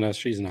telling us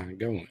she's not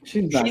going.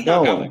 She's not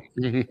going.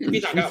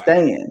 She's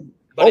staying.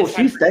 But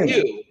she's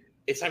staying.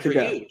 It's time for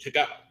you to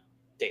go.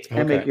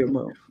 And make your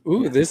move.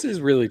 Ooh, this is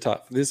really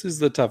tough. This is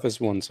the toughest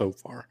one so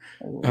far.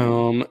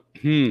 I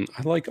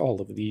like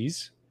all of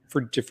these for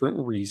different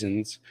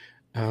reasons.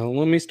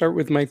 Let me start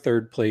with my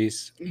third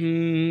place.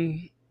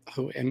 I'm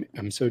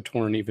so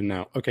torn even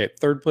now. Okay,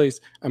 third place.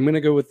 I'm gonna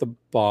go with the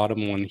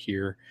bottom one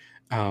here.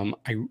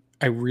 I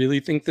really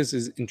think this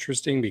is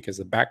interesting because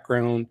the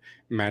background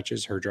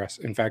matches her dress.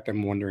 In fact,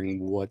 I'm wondering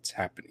what's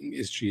happening.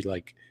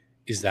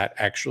 Is that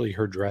actually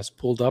her dress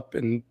pulled up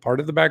in part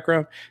of the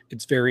background?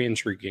 It's very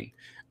intriguing.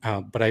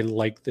 But I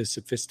like the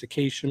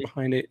sophistication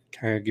behind it,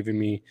 kind of giving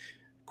me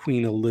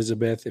Queen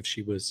Elizabeth if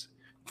she was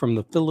from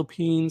the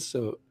Philippines.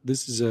 So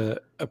this is a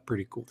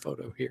pretty cool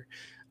photo here.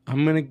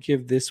 I'm going to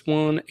give this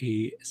one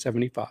a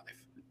 75.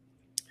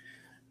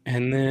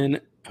 And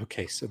then,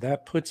 okay, so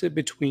that puts it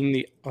between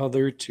the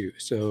other 2.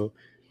 So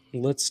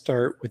let's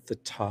start with the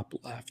top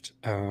left.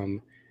 I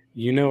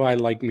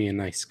like me a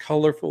nice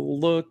colorful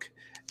look.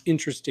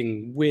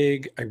 Interesting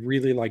wig. I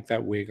really like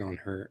that wig on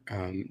her.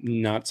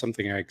 Not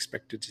something I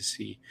expected to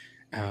see.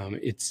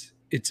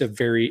 It's a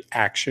very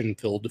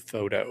action-filled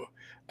photo,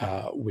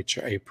 which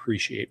I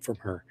appreciate from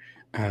her.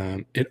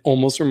 It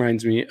almost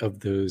reminds me of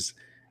those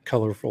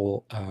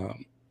colorful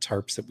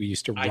tarps that we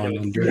used to run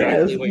under.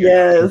 Yes. It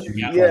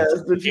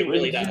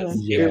really does.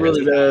 It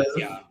really does.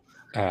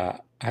 Yeah.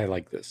 I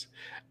like this.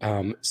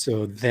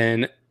 So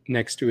then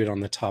next to it on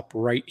the top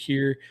right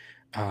here,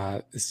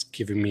 is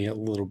giving me a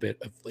little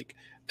bit of like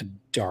a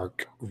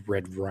dark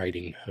Red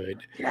Riding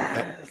Hood.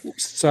 Yes.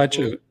 Such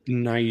a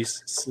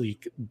nice,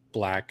 sleek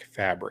black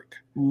fabric.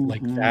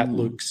 Like that Mhm.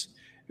 looks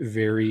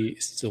very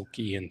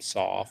silky and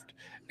soft.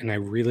 And I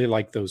really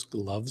like those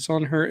gloves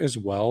on her as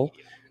well.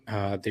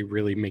 They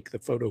really make the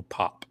photo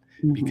pop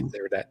because Mhm.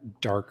 they're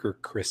that darker,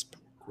 crisp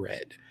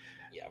red.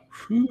 Yeah.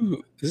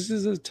 Whew, this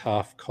is a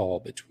tough call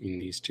between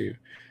these two.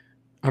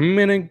 I'm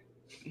gonna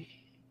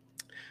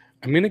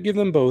give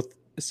them both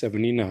a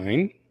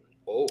 79,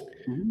 Oh.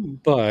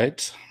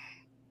 but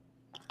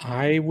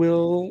I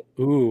will.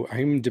 Ooh,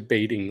 I'm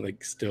debating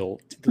like still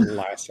to the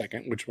last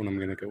second which one I'm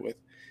gonna go with.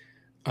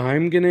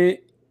 I'm gonna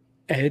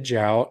edge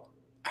out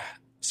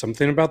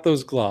something about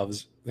those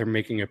gloves. They're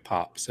making it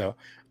pop, so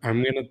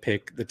I'm gonna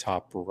pick the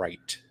top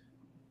right.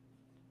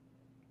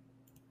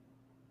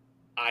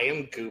 I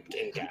am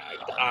gooped and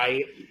gagged.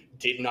 I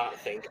did not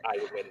think I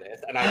would win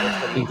this, and I will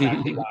tell you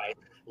exactly why.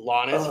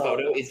 Lana's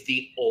photo is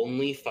the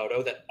only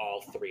photo that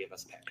all three of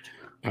us picked.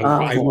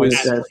 I Oh, was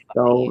that's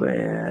so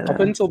bad.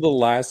 up until the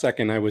last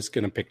second. I was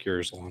gonna pick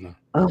yours, Lana.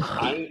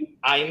 I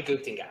am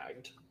gooped and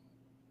gagged.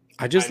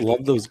 I just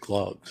love those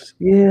gloves.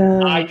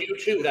 Yeah. I do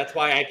too. That's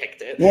why I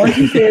picked it. Once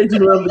you said you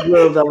love the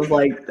gloves, I was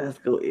like, let's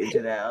go edge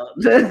it out.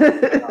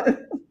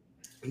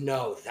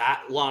 No,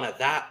 Lana,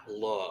 that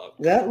look.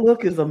 That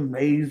look is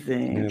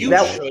amazing. You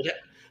should.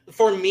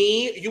 For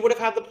me, you would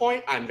have had the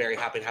point. I'm very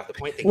happy to have the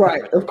point.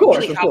 Right, of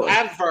course.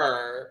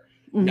 However,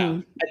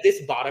 no. At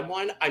this bottom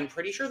one, I'm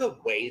pretty sure the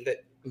way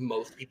that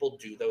most people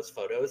do those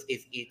photos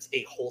is it's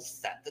a whole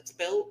set that's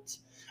built,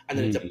 and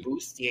then it's a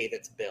bustier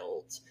that's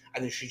built,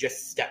 and then she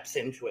just steps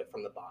into it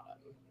from the bottom.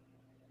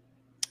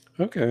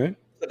 Okay.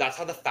 So that's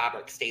how the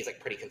fabric stays like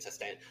pretty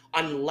consistent,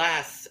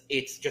 unless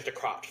it's just a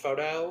cropped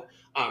photo.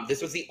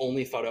 This was the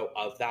only photo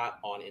of that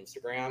on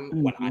Instagram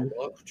when I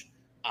looked,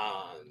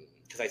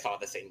 because I saw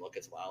the same look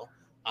as well.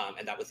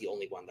 And that was the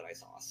only one that I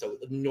saw. So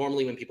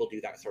normally when people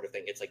do that sort of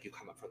thing, it's like you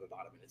come up from the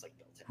bottom and it's like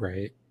built in.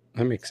 Right.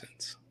 That makes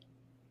sense.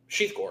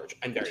 She's gorgeous.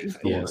 I'm very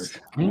excited. Yes,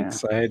 I'm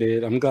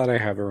excited. I'm glad I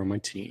have her on my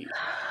team.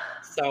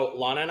 So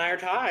Lana and I are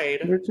tied.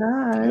 We're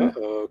tied.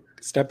 Uh-oh.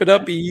 Step it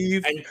up,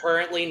 Eve. And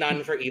currently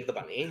none for Eve the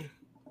Bunny.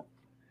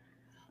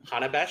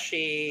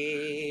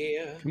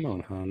 Hanabeshi. Come on,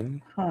 Hana.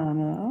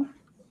 Hana.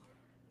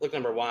 Look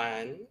number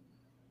 1.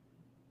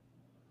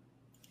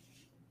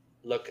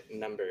 Look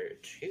number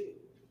 2.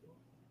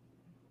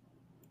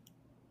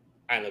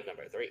 And look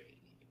number 3.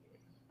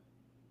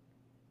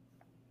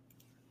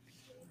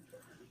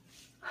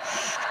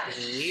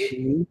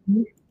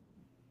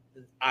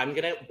 I'm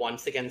going to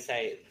once again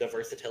say the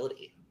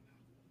versatility.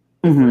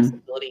 The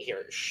versatility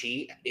here.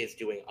 She is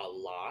doing a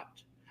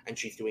lot, and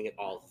she's doing it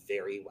all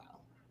very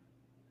well.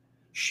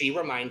 She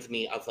reminds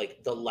me of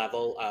like the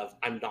level of,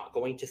 I'm not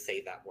going to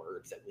say that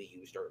words that we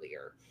used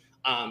earlier.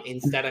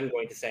 Instead, I'm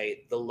going to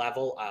say the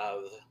level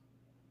of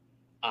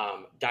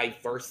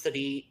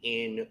diversity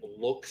in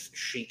looks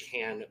she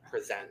can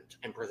present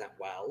and present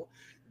well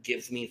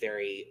gives me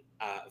very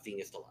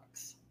Venus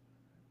Deluxe.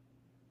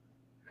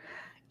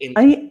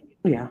 I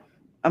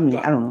mean,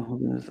 I don't know who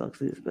Venus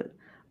Deluxe is, but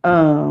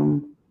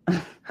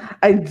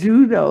I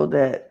do know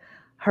that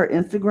her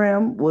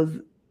Instagram was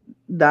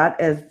not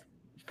as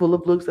full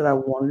of looks that I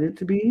wanted it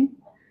to be.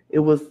 It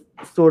was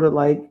sort of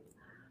like,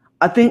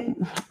 I think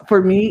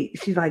for me,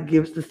 she like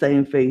gives the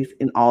same face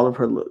in all of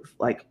her looks.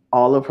 Like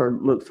all of her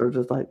looks are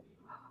just like,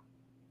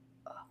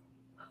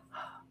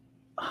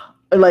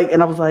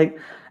 and I was like,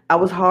 it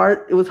was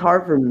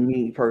hard for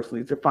me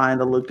personally to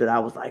find a look that I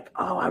was like,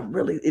 oh, I'm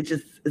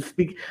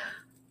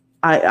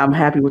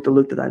happy with the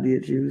look that I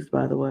did use,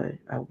 by the way,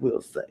 I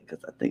will say,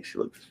 because I think she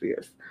looks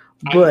fierce.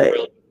 But I'm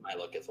thrilled with my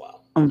look as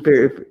well. I'm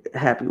very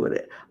happy with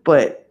it.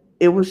 But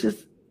it was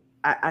just,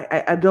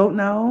 I don't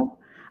know.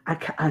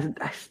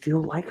 I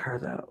still like her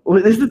though.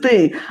 This is the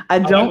thing. I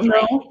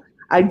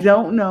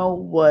don't know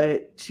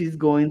what she's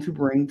going to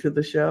bring to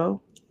the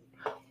show,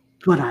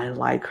 but I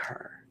like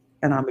her.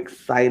 And I'm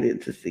excited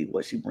to see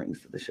what she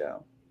brings to the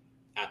show.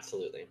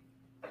 Absolutely.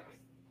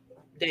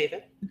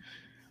 David?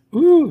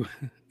 Ooh,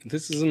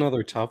 this is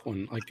another tough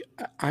one. Like,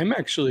 I'm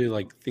actually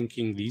like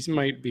thinking these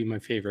might be my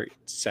favorite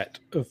set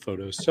of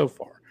photos so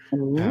far.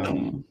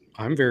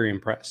 I'm very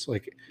impressed.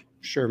 Like,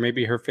 sure,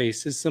 maybe her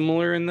face is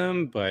similar in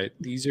them, but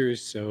these are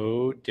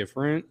so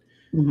different.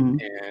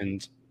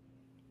 And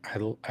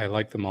I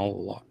like them all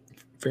a lot.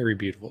 Very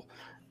beautiful.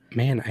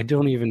 Man, I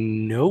don't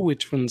even know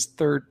which one's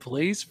third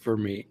place for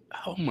me.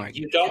 Oh my god.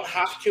 You don't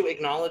have to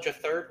acknowledge a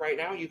third right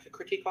now. You could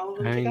critique all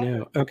of them together. I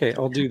know. Okay,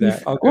 I'll do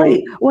that.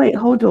 Wait,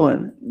 hold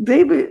on.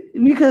 David,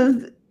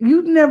 because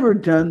you've never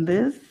done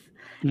this,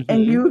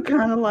 and you're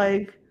kind of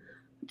like,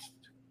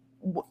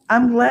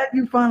 I'm glad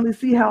you finally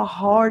see how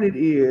hard it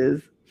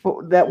is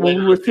for that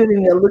when we were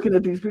sitting there looking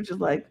at these pictures,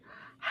 like,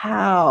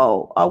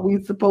 how are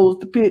we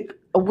supposed to pick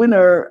a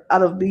winner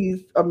out of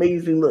these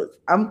amazing looks?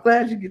 I'm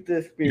glad you get to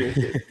experience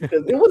it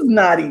because it was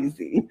not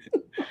easy.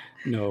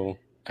 No,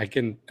 I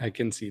can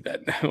see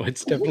that now.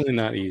 It's definitely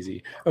not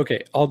easy.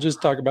 Okay, I'll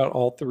just talk about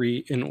all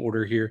three in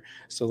order here.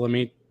 So let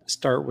me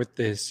start with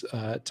this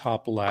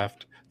top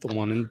left, the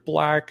one in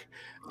black.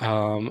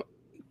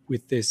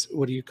 with this.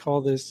 What do you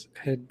call this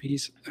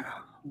headpiece?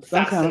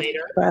 Some kind of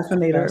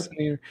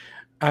fascinator.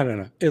 I don't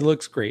know. It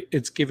looks great.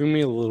 It's giving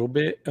me a little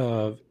bit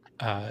of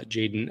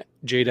Jada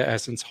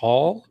Essence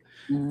Hall.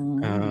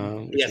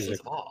 Which is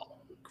a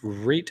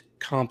great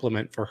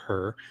compliment for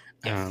her.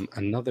 Yes.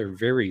 Another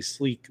very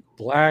sleek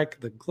black.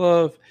 The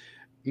glove,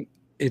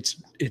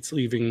 it's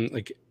leaving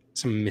like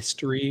some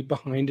mystery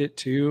behind it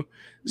too.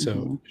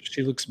 So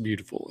she looks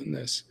beautiful in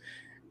this.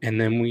 And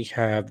then we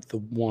have the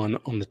one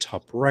on the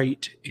top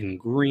right in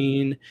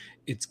green.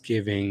 It's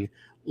giving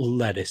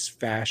lettuce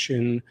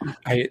fashion.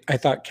 I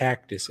thought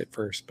cactus at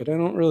first, but I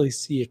don't really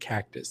see a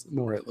cactus the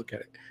more I look at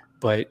it.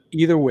 But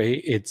either way,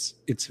 it's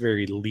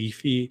very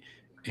leafy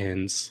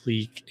and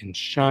sleek and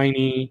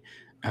shiny.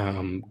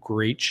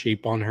 Great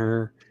shape on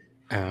her.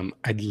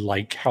 I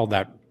like how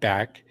that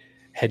back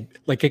head,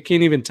 like I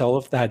can't even tell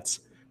if that's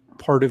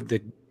part of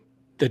the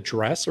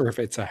dress or if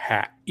it's a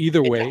hat.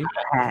 Either way,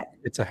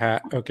 it's a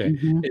hat. Okay.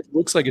 It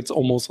looks like it's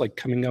almost like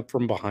coming up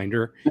from behind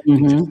her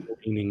and just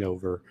leaning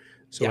over.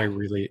 So I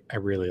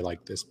really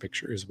like this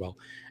picture as well.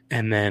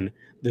 And then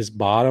this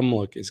bottom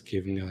look is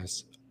giving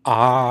us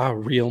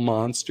real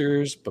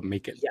monsters, but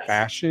make it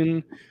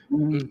fashion.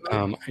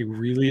 I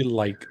really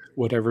like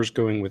whatever's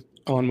going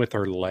on with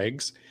her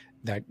legs.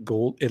 That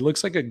gold, it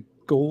looks like a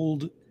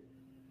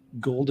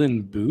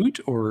golden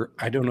boot, or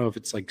I don't know if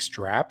it's like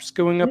straps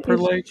going up her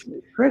legs.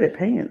 Credit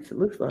pants, it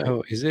looks like.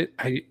 Oh, is it?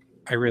 I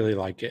really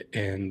like it.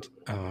 And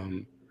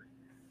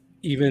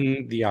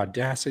even the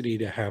audacity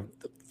to have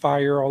the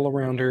fire all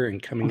around her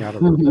and coming out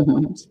of her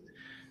legs.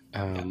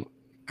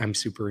 I'm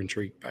super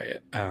intrigued by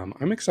it.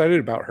 I'm excited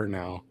about her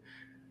now.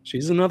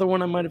 She's another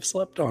one I might have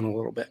slept on a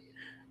little bit.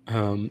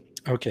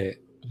 Okay,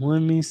 let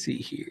me see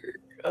here.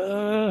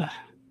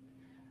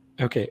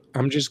 Okay,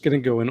 I'm just going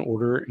to go in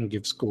order and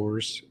give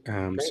scores.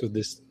 So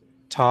this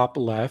top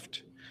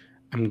left,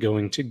 I'm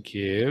going to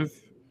give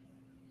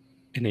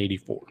an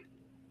 84.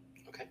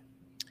 Okay.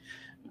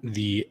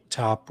 The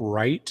top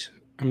right,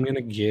 I'm going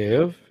to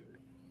give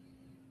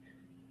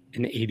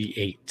an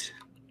 88.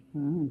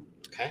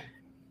 Okay.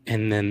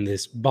 And then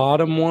this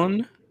bottom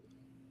one,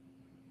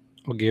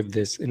 I'll give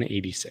this an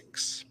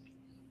 86.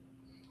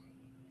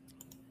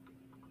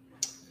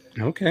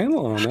 Okay,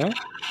 Lana.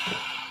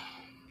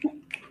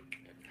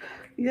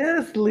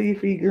 Yes,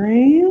 leafy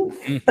greens.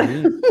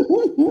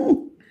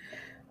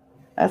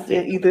 I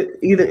said either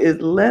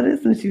it's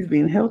lettuce and she's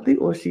being healthy,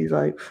 or she's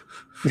like.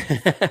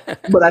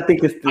 But I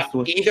think it's this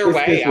one. Either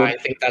way, I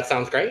think that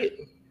sounds great.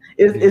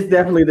 It's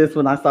definitely this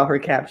one. I saw her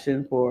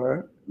caption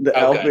for the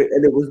outfit,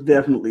 and it was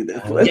definitely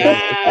this one.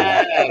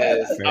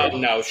 Yes. Oh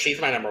no, she's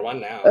my number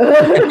one now.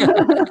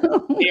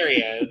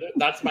 Period.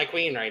 That's my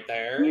queen right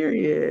there.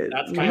 Period.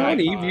 That's my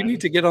Eve, you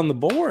need to get on the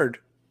board.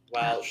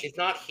 Well, she's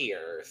not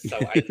here, so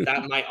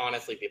that might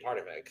honestly be part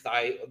of it.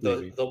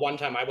 Because the one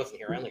time I wasn't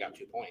here, I only got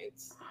 2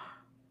 points.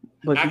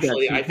 But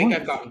actually, I think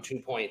I've gotten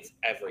 2 points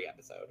every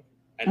episode,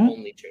 and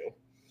only 2.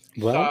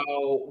 Well,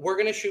 so we're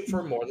gonna shoot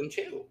for more than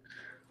 2.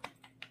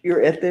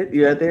 You're at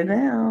there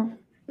now,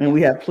 and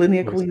we have plenty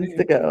of queens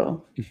to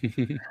go.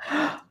 The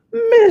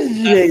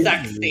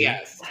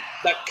sexiest,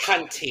 the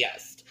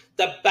cuntiest,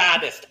 the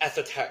baddest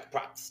esoteric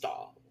pop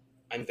star.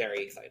 I'm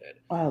very excited.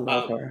 I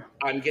love her.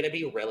 I'm going to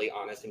be really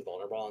honest and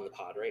vulnerable on the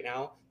pod right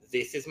now.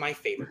 This is my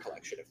favorite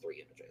collection of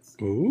 3 images.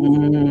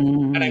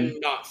 Ooh. And I'm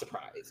not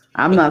surprised.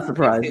 I'm not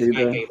surprised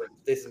either.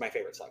 This is my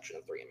favorite selection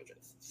of 3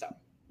 images. So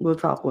we'll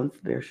talk once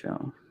they're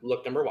shown.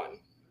 Look number 1.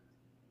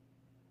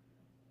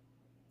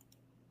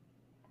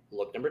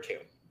 Look number 2.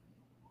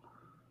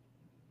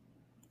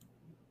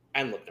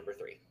 And look number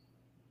 3.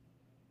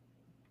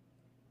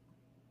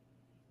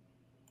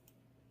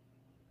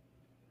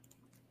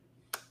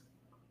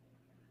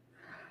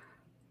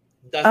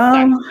 The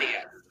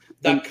sexiest,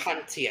 the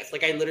cuntiest.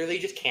 Like, I literally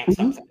just can't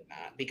stop saying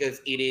that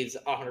because it is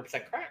 100%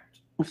 correct.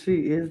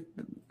 She is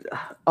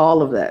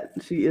all of that.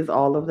 She is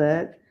all of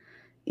that.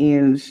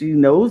 And she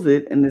knows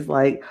it. And it's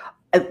like,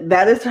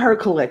 that is her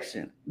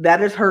collection.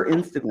 That is her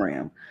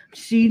Instagram.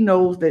 She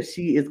knows that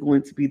she is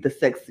going to be the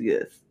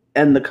sexiest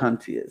and the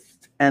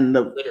cuntiest and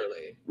the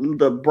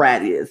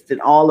brattiest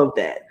and all of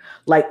that.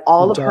 Like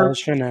all of her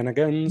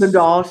shenanigans. The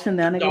doll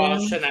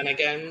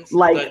shenanigans.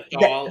 Like the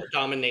doll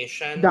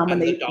domination.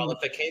 And the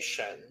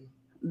dollification.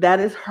 That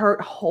is her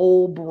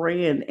whole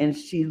brand, and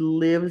she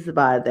lives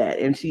by that.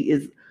 And she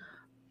is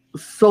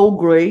so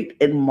great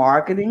in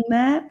marketing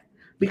that,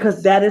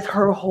 because that is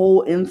her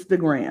whole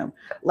Instagram.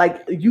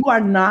 Like, you are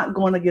not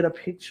going to get a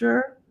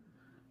picture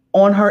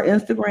on her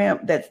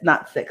Instagram that's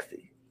not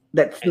sexy.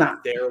 There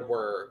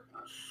were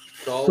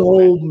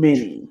so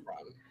many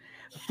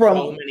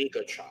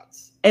good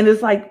shots. And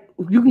it's like,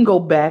 you can go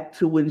back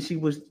to when she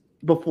was,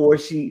 before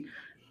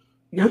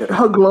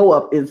her glow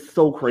up is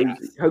so crazy.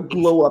 Yes. Her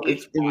glow up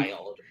is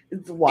wild.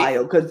 It's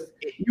wild because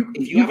if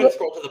you haven't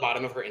scrolled to the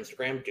bottom of her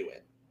Instagram, do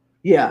it.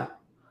 Yeah, I'm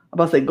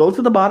about to say, go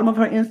to the bottom of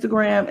her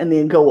Instagram and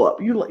then go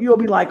up. You'll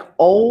be like,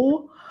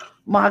 oh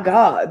my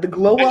god, the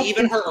glow up.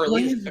 Even her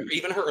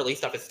early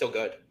stuff is still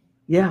good.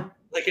 Yeah,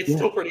 like it's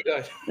still pretty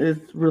good.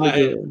 It's really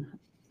good.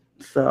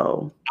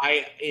 So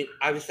I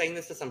was saying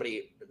this to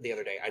somebody the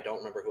other day. I don't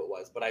remember who it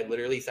was, but I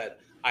literally said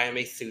I am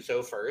a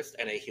Suso first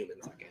and a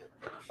human second.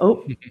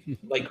 Oh,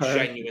 like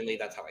genuinely,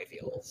 that's how I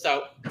feel.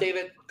 So,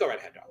 David, go right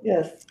ahead, dog.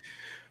 Yes.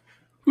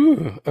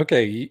 Whew,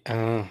 okay,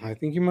 I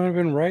think you might have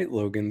been right,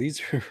 Logan.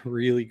 These are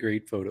really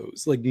great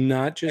photos. Like,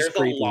 not just There's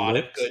great a lot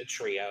looks. of good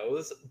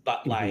trios,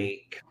 but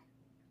like,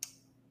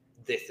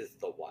 this is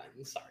the one.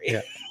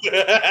 Sorry.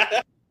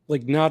 Yeah.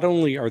 Like, not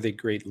only are they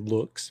great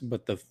looks,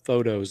 but the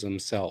photos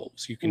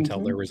themselves, you can tell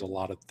there was a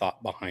lot of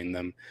thought behind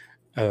them.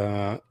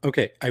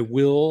 Okay, I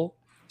will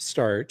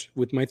start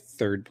with my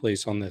third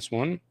place on this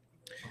one,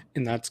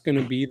 and that's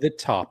going to be the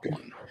top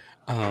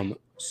one.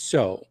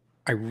 So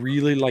I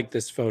really like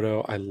this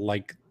photo. I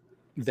like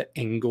the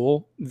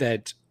angle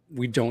that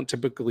we don't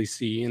typically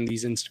see in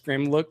these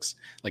Instagram looks,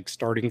 like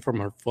starting from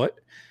her foot.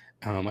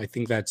 I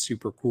think that's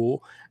super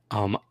cool.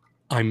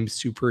 I'm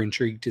super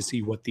intrigued to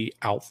see what the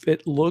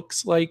outfit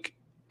looks like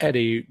at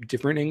a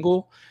different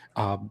angle.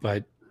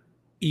 But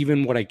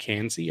even what I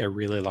can see, I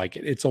really like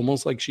it. It's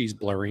almost like she's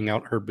blurring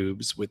out her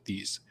boobs with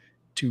these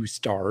 2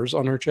 stars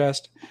on her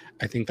chest.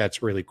 I think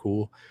that's really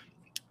cool.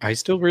 I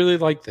still really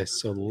like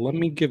this. So let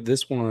me give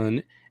this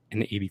one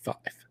an 85.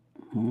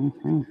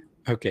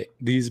 Okay,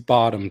 these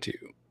bottom 2.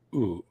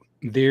 Ooh,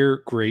 they're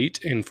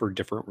great and for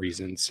different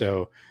reasons.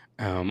 So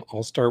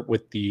I'll start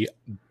with the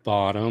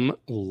bottom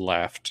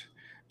left.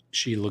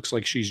 She looks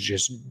like she's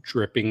just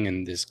dripping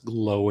in this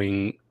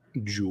glowing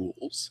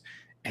jewels.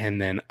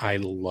 And then I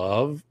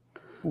love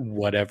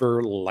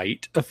whatever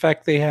light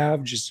effect they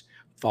have, just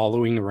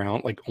following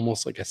around, like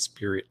almost like a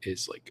spirit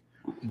is like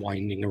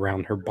winding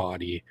around her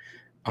body.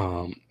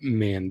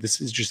 Man,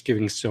 this is just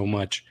giving so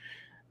much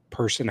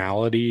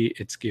personality.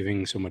 It's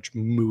giving so much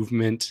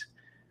movement.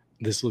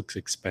 This looks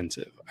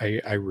expensive.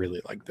 I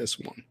really like this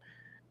one.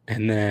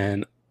 And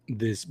then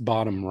this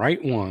bottom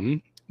right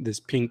one, this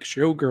pink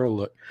showgirl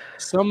look.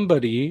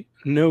 Somebody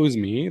knows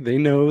me. They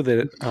know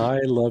that I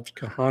loved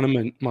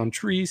Kahana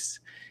Montrese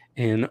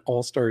and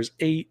All Stars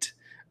 8.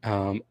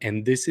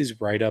 And this is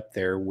right up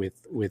there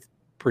with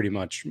pretty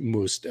much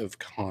most of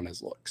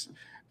Kahana's looks.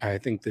 I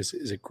think this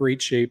is a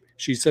great shape.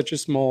 She's such a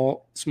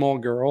small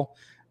girl.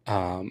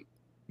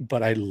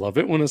 But I love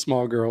it when a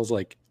small girl's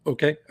like,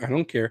 okay, I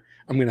don't care.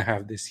 I'm going to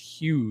have this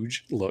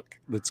huge look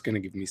that's going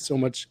to give me so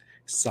much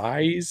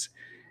size.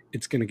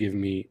 It's going to give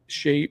me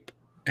shape,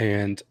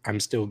 and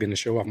I'm still going to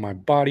show off my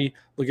body.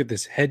 Look at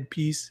this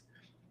headpiece.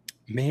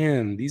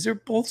 Man, these are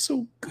both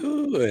so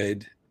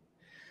good.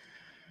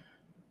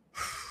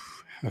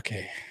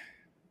 Okay.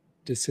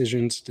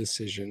 Decisions.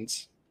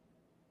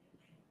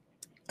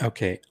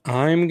 Okay,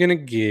 I'm going to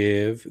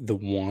give the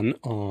one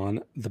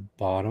on the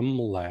bottom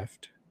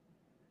left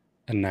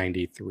a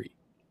 93.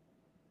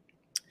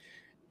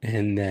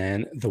 And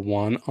then the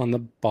one on the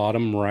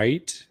bottom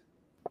right,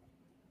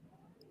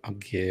 I'll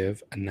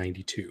give a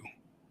 92.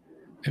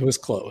 It was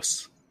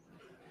close.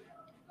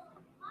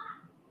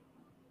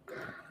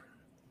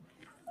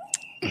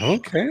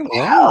 Okay.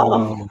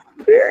 Wow.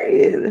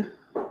 Period.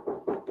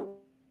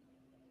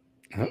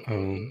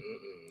 Uh-oh.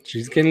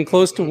 She's getting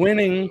close to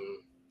winning.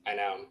 I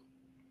know.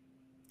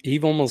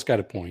 Eve almost got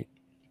a point.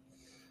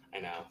 I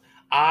know.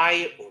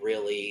 I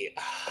really...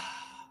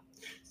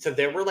 So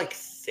there were like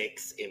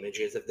 6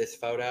 images of this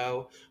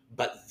photo,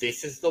 but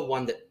this is the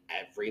one that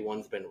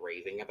everyone's been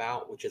raving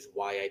about, which is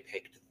why I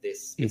picked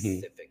this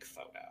specific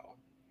photo.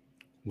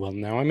 Well,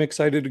 now I'm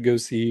excited to go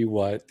see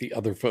what the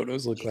other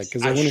photos look like,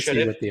 because I want to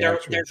see what the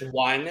actual...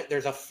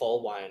 There's a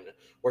full one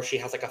where she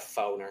has like a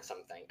phone or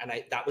something, and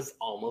that was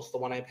almost the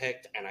one I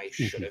picked, and I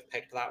should have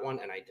picked that one,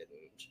 and I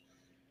didn't.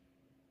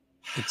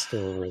 It's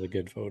still really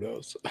good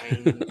photos.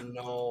 I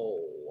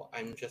know.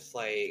 I'm just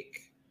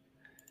like...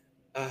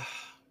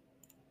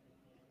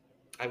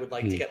 I would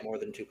like to get more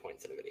than 2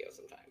 points in a video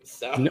sometimes.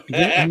 So no,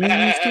 yeah, I mean,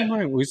 we still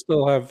might.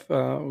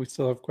 We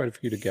still have quite a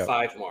few to go.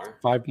 5 more.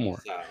 5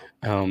 more.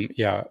 So.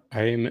 Yeah,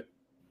 I'm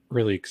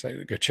really excited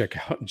to go check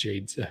out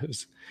Jade's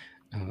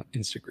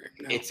Instagram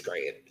now. It's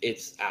great.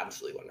 It's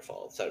absolutely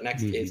wonderful. So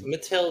next is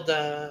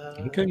Matilda.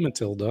 Okay,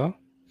 Matilda.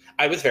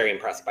 I was very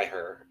impressed by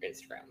her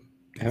Instagram.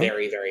 Yeah.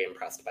 Very, very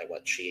impressed by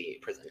what she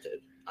presented.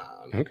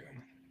 Okay.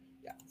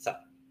 Yeah. So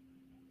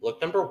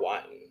look number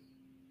 1.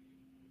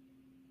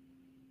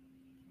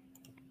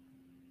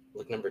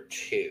 Look number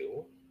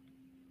 2.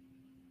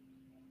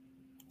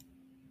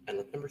 And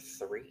look number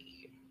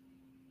 3.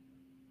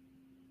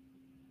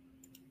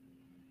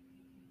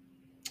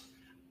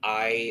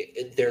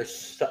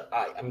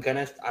 I'm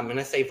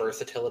gonna say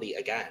versatility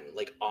again.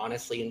 Like,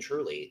 honestly and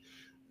truly,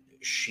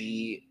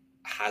 she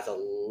has a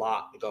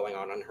lot going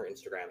on her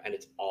Instagram, and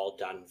it's all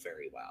done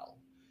very well.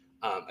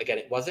 Again,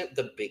 it wasn't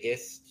the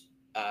biggest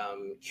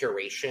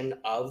curation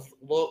of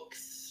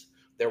looks.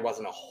 There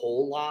wasn't a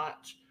whole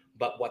lot.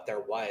 But what there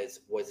was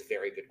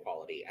very good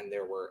quality, and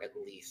there were at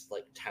least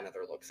like 10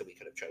 other looks that we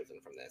could have chosen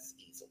from this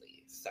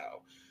easily. So,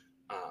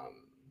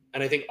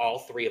 and I think all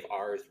 3 of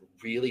ours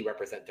really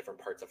represent different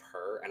parts of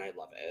her, and I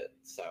love it.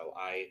 So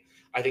I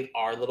think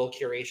our little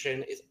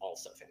curation is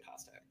also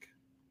fantastic.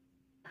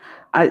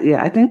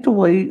 I think the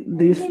way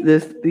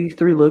these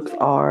three looks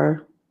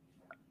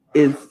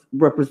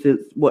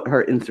represents what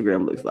her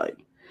Instagram looks like.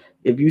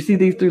 If you see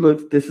these three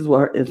looks, this is what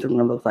her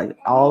Instagram looks like.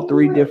 All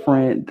three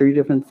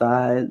different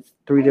sides,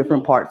 three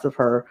different parts of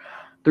her,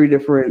 three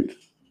different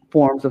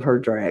forms of her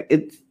drag.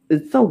 It's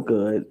so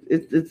good.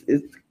 It's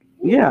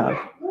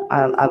yeah.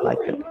 I like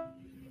it.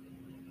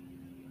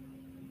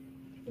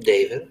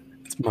 David?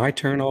 It's my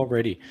turn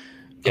already.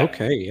 Yeah.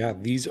 Okay, yeah,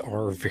 these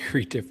are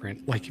very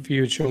different. Like if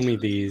you had shown me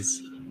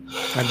these,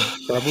 I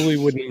probably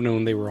wouldn't have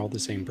known they were all the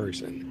same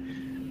person.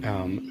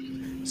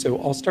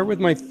 So I'll start with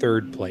my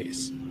third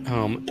place.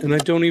 And I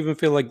don't even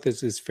feel like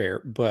this is fair,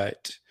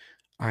 but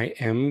I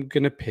am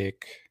going to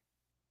pick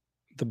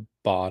the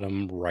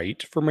bottom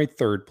right for my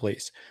third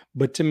place.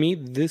 But to me,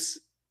 this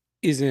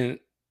isn't,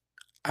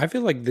 I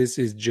feel like this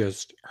is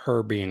just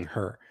her being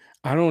her.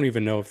 I don't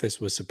even know if this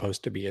was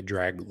supposed to be a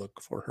drag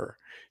look for her.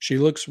 She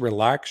looks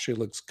relaxed. She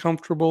looks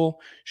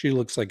comfortable. She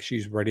looks like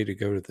she's ready to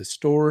go to the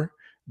store,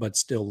 but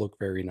still look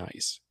very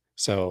nice.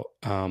 So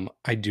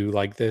I do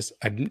like this.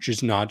 I'm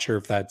just not sure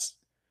if that's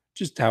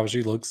just how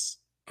she looks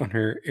on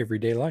her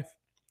everyday life.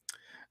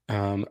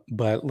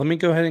 But let me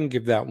go ahead and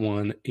give that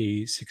one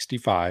a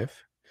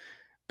 65.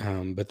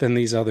 But then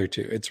these other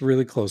two, it's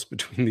really close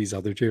between these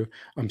other two.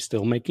 I'm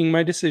still making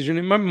my decision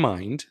in my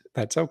mind.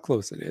 That's how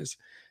close it is.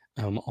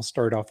 I'll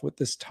start off with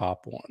this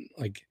top one.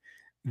 Like,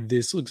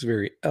 this looks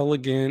very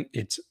elegant.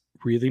 It's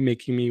really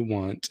making me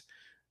want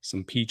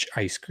some peach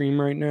ice cream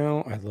right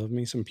now. I love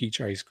me some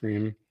peach ice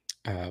cream.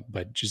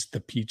 But just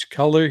the peach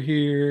color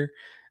here,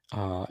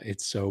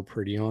 it's so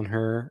pretty on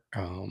her.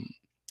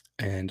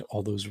 And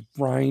all those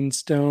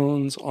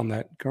rhinestones on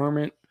that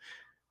garment,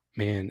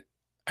 man,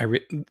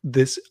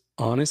 this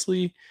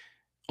honestly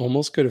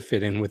almost could have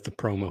fit in with the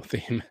promo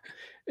theme.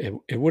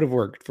 It would have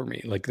worked for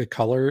me. Like the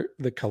color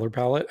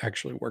palette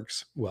actually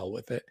works well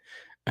with it.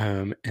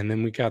 And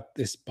then we got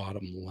this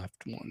bottom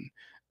left one.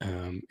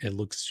 It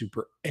looks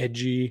super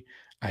edgy.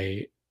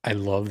 I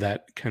love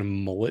that kind of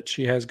mullet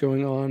she has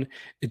going on.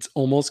 It's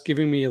almost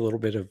giving me a little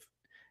bit of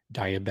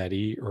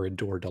Diabetti or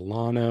Adore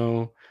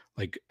Delano,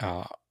 like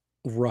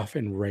rough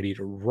and ready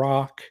to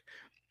rock.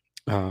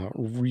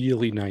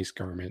 Really nice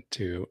garment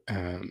too.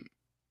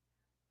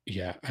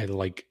 Yeah, I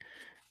like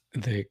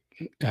the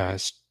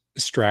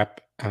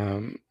strap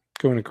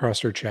going across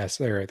her chest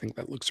there. I think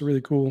that looks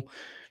really cool.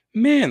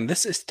 Man,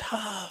 this is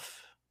tough.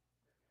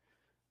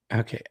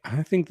 Okay,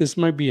 I think this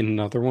might be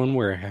another one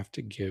where I have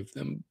to give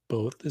them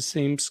both the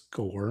same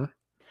score.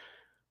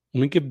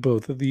 Let me give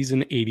both of these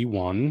an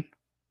 81.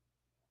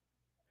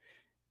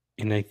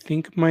 And I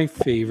think my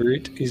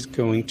favorite is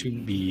going to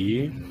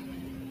be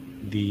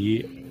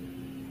the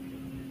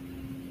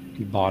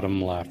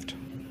bottom left.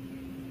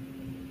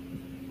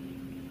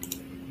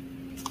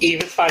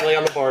 Eve is finally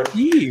on the board.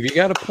 Eve, you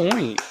got a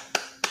point.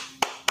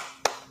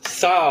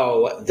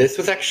 So this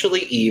was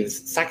actually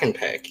Eve's second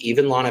pick. Eve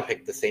and Lana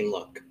picked the same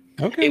look.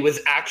 Okay. It was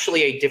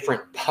actually a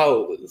different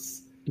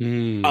pose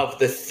of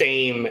the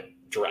same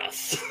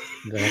dress.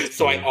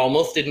 So I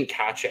almost didn't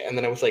catch it. And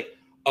then I was like,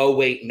 oh,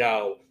 wait,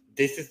 no.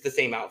 This is the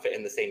same outfit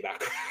in the same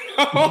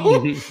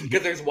background.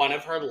 Because there's one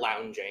of her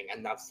lounging,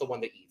 and that's the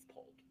one that Eve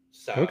pulled.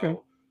 So, okay.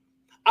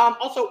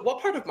 Also,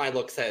 what part of my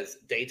look says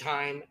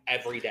daytime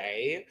every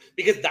day?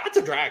 Because that's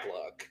a drag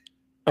look.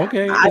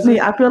 Okay. I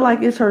feel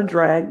like it's her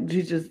drag.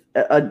 She just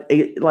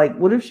like,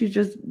 what if she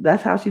just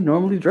that's how she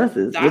normally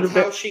dresses? That's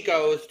how she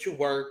goes to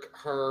work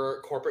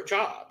her corporate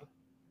job.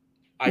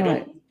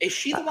 Right. Is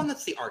she the one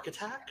that's the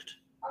architect?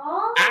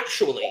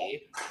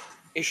 Actually,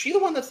 is she the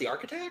one that's the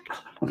architect?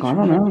 I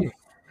don't know.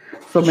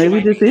 So maybe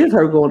this is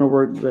her going to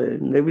work.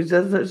 But maybe it's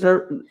just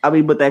her. I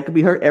mean, but that could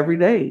be her every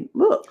day.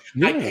 Look,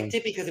 yeah. I picked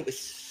it because it was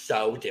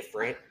so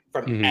different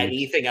from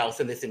anything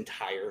else in this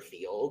entire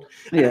field.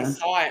 And I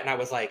saw it and I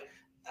was like,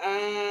 I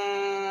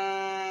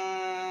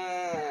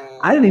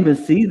didn't even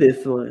see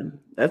this one.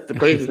 That's the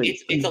crazy thing.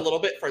 It's a little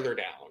bit further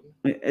down.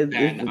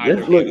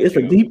 It's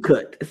a deep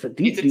cut. It's a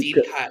deep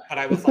cut. But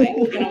I was like,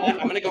 you know what?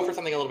 I'm going to go for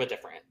something a little bit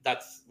different.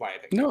 That's why I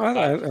picked it. No,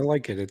 I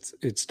like it.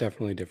 It's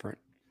definitely different.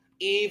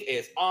 Eve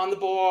is on the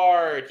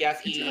board.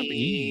 Yes,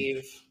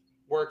 Eve.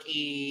 Work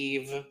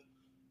Eve.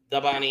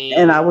 The bunny.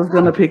 And I was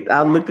gonna pick.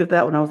 I looked at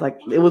that one. I was like,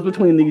 it was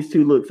between these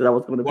two looks that I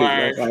was gonna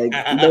pick.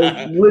 Like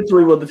those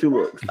literally were the two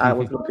looks I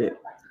was gonna pick.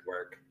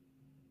 Work.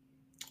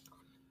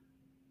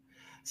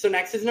 So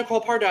next is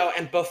Nicole Pardo,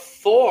 and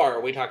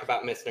before we talk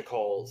about Miss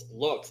Nicole's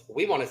looks,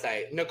 we want to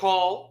say,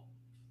 Nicole,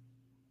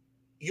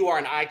 you are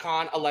an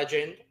icon, a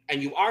legend,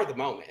 and you are the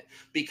moment,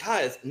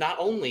 because not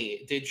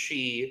only did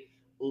she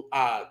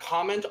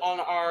comment on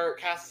our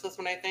cast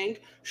assessment, I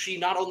think she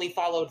not only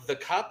followed The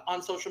Cup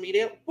on social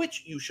media,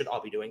 which you should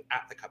all be doing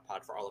at The Cup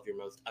Pod for all of your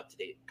most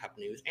up-to-date Cup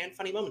news and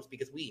funny moments,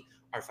 because we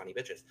are funny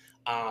bitches,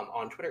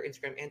 on Twitter,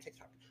 Instagram, and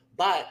TikTok.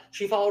 But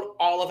she followed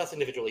all of us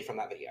individually from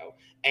that video.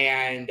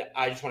 And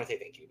I just want to say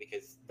thank you,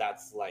 because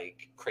that's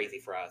like crazy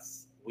for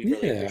us. We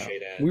really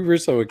appreciate it. We were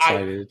so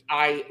excited.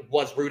 I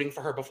was rooting for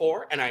her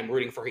before, and I'm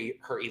rooting for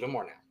her even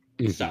more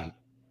now. So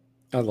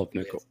I love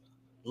Nicole.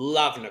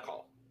 Love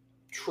Nicole.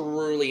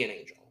 Truly an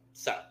angel.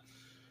 So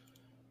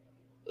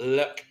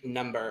Look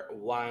number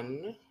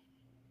 1.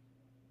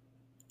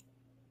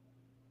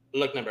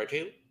 Look number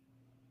 2.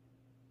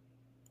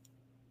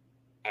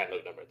 And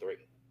look number 3.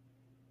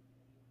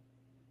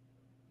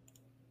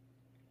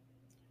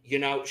 You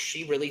know,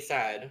 she really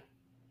said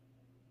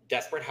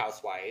Desperate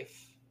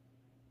Housewife.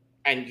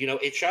 And, you know,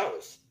 it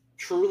shows.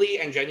 Truly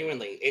and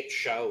genuinely, it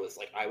shows.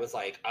 Like, I was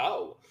like,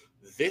 oh,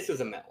 this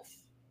is a MILF.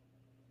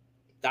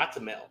 That's a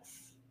MILF.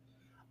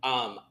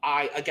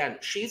 Again,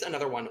 she's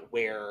another one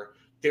where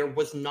there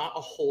was not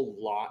a whole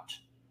lot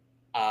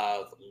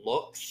of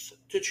looks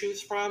to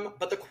choose from,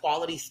 but the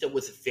quality still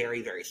was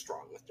very, very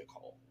strong with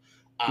Nicole.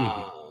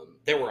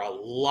 There were a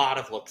lot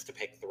of looks to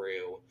pick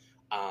through.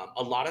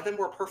 A lot of them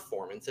were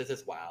performances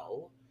as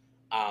well.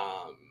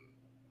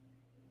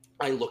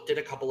 I looked at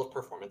a couple of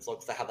performance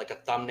looks that had like a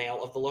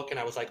thumbnail of the look, and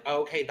I was like,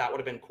 oh, okay, that would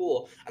have been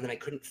cool. And then I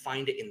couldn't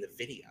find it in the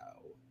video,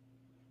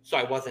 so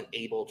I wasn't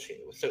able to.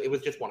 So it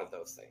was just one of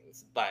those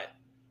things. But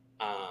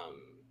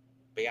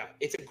yeah,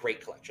 it's a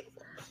great collection of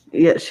looks.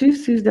 Yeah,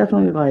 she's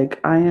definitely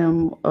like, I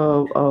am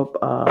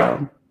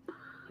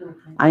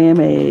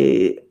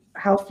a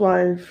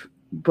housewife,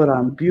 but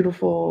I'm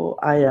beautiful.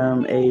 I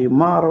am a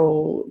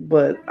model,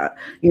 but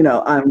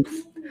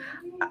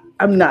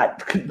I'm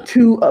not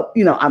too up.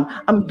 You know,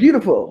 I'm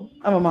beautiful.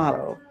 I'm a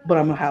model, but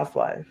I'm a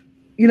housewife.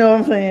 You know what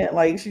I'm saying?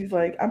 Like, she's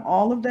like, I'm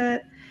all of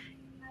that,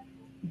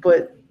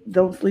 but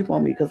don't sleep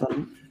on me because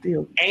I'm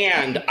still.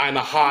 And I'm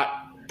a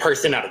hot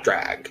person out of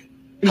drag.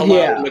 Hello,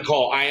 yeah.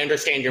 Nicole. I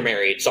understand you're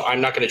married, so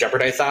I'm not going to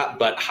jeopardize that.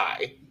 But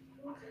hi.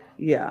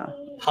 Yeah.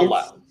 Hello.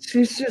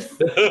 She's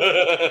just.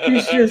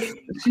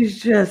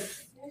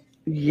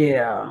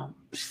 Yeah.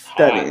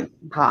 Stunning.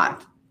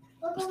 Hot.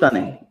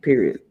 Stunning.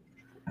 Period.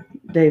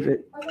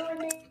 David.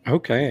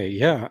 Okay,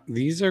 yeah,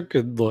 these are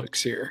good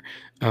looks here.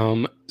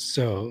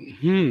 So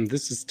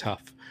this is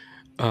tough.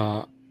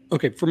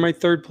 Okay, for my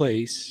third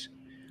place,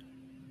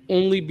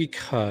 only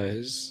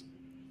because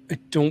I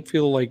don't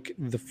feel like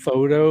the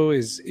photo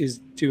is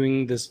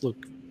doing this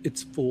look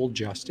its full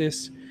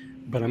justice,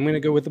 but I'm gonna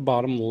go with the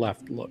bottom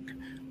left look.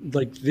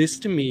 Like, this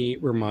to me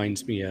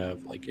reminds me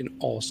of like in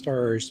All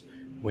Stars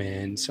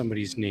when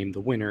somebody's named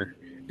the winner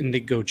and they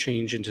go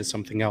change into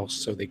something else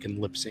so they can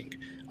lip sync.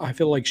 I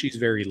feel like she's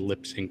very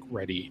lip sync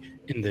ready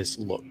in this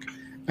look.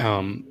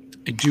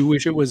 I do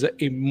wish it was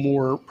a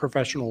more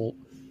professional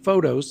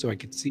photo so I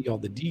could see all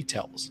the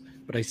details,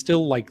 but I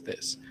still like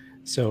this.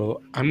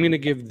 So I'm going to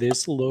give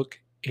this look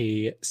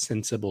a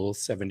sensible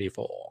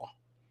 74.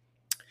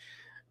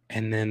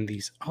 And then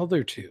these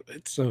other two,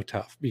 it's so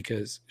tough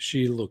because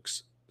she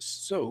looks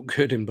so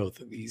good in both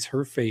of these.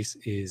 Her face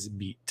is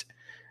beat.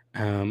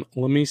 Let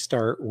me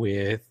start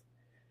with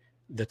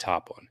the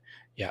top one.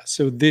 Yeah,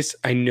 so this,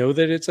 I know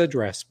that it's a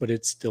dress, but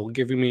it's still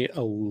giving me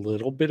a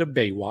little bit of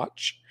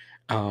Baywatch.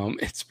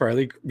 It's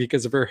probably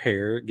because of her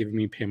hair, giving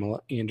me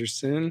Pamela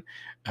Anderson.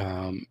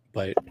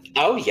 But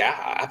oh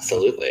yeah,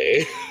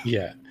 absolutely.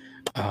 Yeah,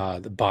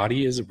 the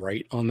body is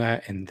right on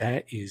that, and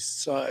that is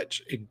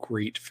such a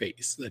great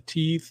face. The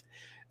teeth,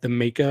 the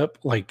makeup,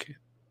 like,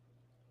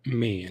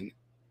 man,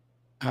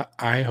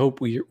 I hope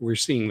we're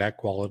seeing that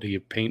quality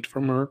of paint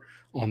from her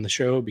on the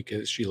show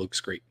because she looks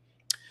great.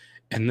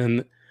 And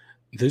then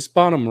this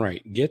bottom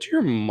right, get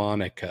your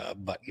Monica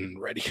button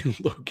ready,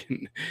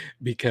 Logan,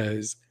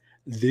 because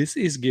this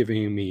is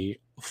giving me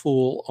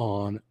full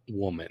on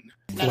woman.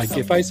 Like,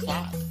 if I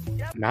saw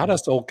not a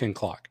Sulkin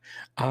clock,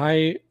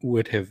 I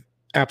would have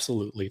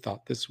absolutely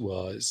thought this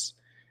was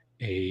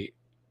a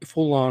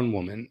full on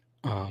woman.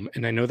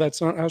 And I know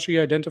that's not how she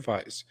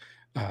identifies.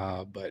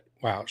 But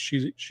wow,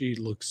 she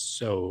looks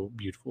so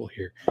beautiful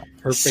here.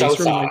 Her so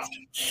face soft,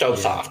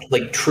 soft.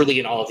 Like, truly,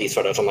 in all of these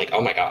photos, I'm like,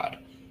 oh my god.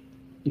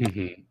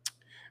 Mm-hmm.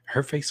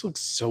 Her face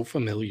looks so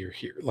familiar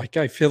here. Like,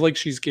 I feel like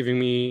she's giving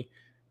me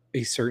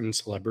a certain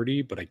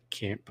celebrity, but I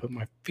can't put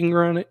my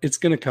finger on it. It's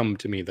gonna come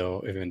to me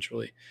though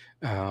eventually.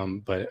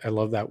 But I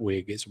love that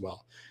wig as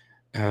well.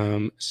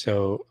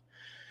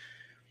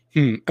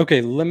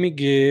 Okay, let me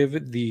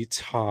give the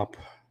top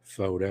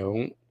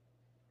photo.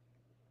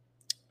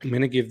 I'm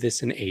going to give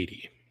this an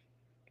 80.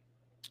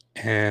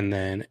 And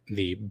then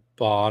the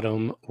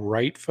bottom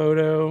right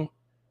photo,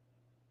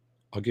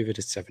 I'll give it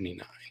a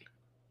 79.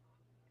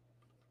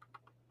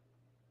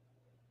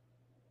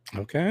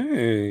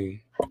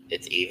 Okay.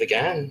 It's Eve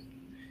again.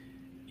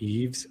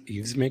 Eve's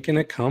making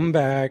a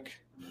comeback.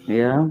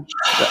 Yeah.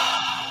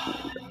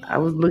 I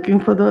was looking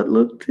for that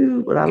look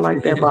too, but I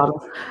like that bottom.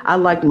 I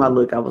liked my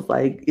look. I was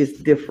like, it's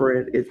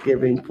different. It's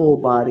giving full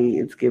body.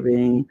 It's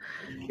giving,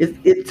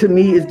 it to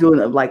me is doing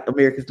like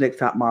America's Next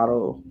Top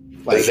Model.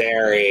 Like,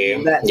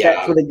 very.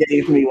 That's what it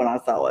gave me when I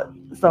saw it.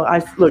 So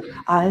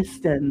I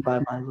stand by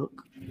my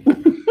look.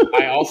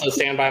 I also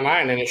stand by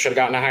mine, and it should have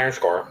gotten a higher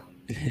score.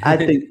 I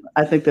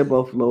think they're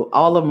both low.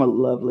 All of them are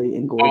lovely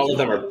and gorgeous. All of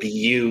them are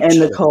beautiful. And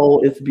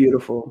Nicole is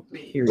beautiful.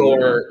 Period.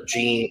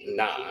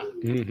 Gorgina.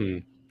 Mm-hmm.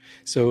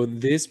 So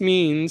this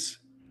means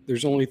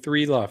there's only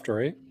 3 left,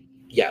 right?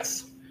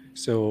 Yes.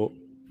 So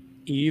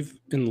Eve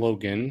and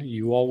Logan,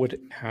 you all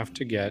would have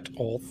to get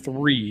all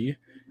 3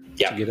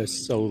 to get a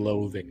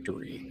solo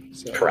victory.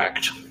 So,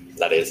 correct.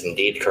 That is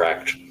indeed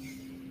correct.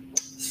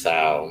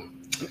 So.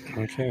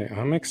 Okay,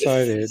 I'm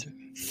excited.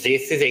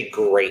 This is a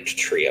great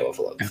trio of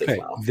looks as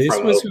well. This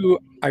was who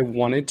I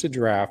wanted to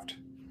draft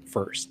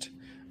first.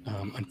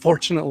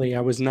 Unfortunately,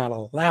 I was not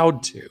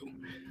allowed to,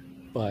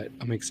 but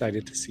I'm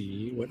excited to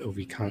see what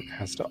Ovi Kant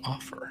has to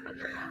offer.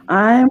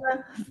 I'm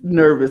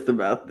nervous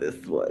about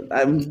this one.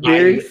 I'm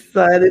very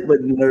excited,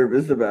 but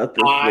nervous about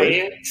this one.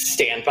 I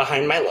stand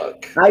behind my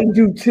look. I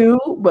do too,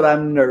 but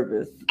I'm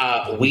nervous.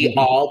 We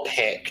all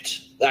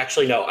picked.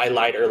 Actually, no, I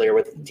lied earlier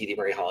with Dee Dee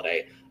Marie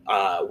Holiday.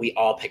 We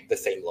all picked the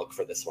same look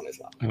for this one as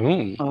well.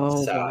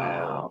 Oh,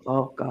 wow.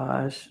 Oh,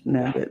 gosh.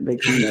 Now that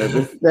makes me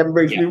nervous. That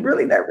makes me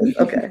really nervous.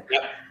 Okay.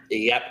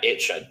 Yep, it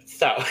should.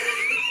 So,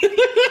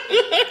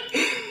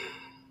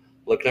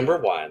 look number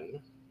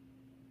 1.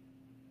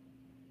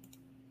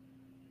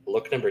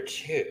 Look number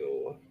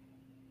 2.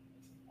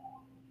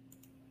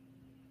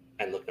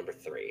 And look number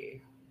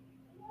 3.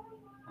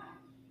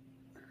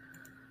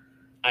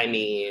 I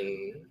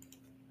mean,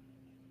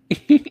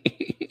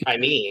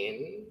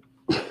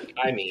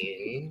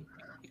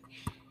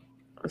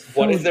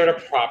 what is there to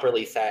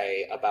properly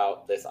say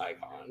about this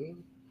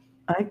icon?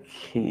 I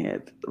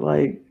can't.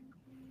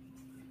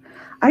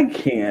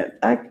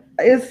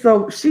 It's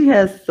so, she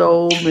has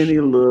so many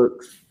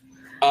looks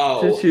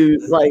to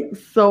choose,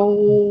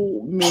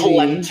 so many.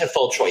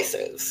 Plentiful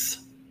choices.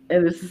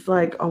 And it's just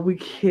like, are we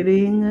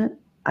kidding?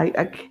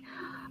 At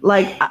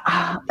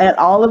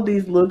all of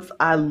these looks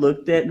I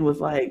looked at and was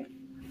like,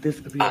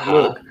 this could be the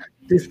look.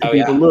 This could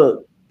be the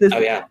look.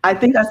 I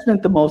think I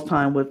spent the most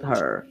time with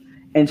her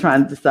and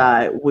trying to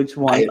decide which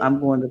one I'm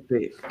going to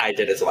pick. I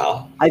did as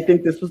well. I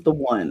think this was the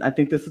one.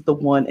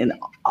 And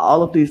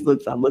all of these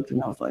looks I looked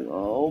and I was like,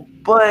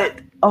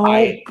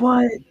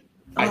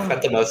 I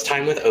spent the most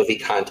time with Ovi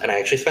Kant, and I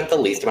actually spent the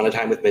least amount of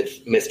time with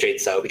Miss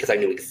Jade So because I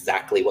knew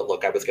exactly what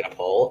look I was going to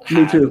pull.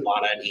 Me too.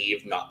 Lana and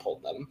Eve not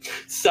pulled them.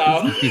 So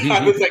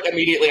I was like,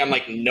 immediately, I'm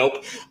like,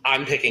 nope,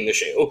 I'm picking the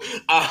shoe.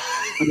 I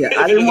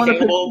didn't want to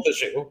pick the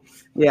shoe.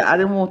 Yeah, I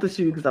didn't want the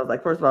shoe because I was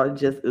like, first of all,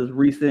 it was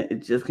recent.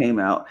 It just came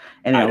out.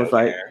 And I was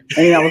like,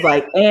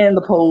 and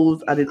the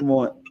pose, I didn't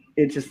want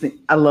it.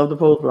 I love the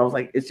pose, but I was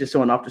like, it's just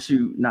showing off the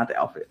shoe, not the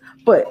outfit.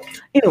 But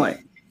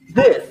anyway,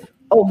 this,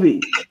 OV,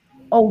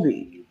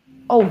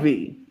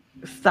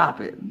 stop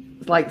it.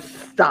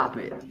 Stop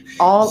it.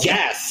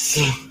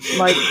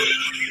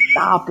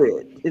 Stop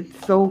it.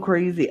 It's so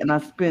crazy. And I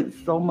spent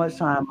so much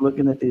time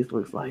looking at these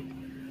looks like,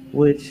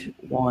 which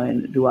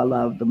one do I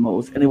love the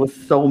most? And it was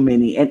so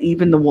many. And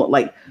even the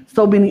one,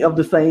 so many of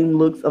the same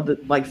looks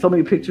so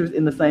many pictures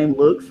in the same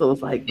look. So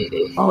it's like,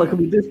 it could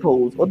be this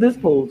pose or this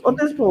pose or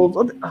this pose.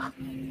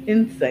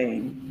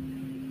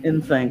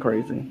 Insane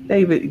crazy.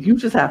 David, you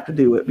just have to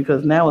do it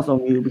because now it's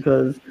on you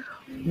because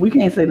we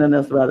can't say nothing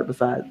else about it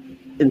besides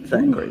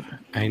insane crazy.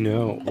 I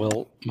know.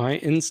 Well, my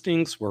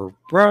instincts were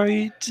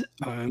right.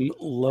 I'm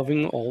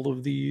loving all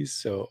of these.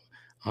 So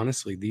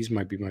honestly, these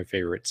might be my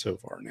favorite so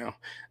far now.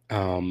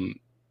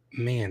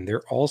 Man,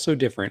 they're all so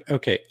different.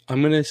 Okay,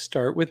 I'm going to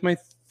start with my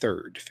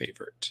third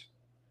favorite.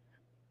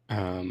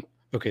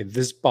 Okay,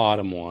 this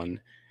bottom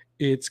one,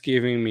 it's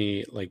giving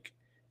me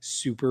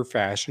super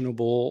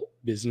fashionable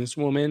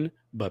businesswoman,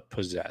 but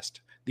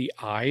possessed. The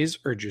eyes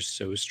are just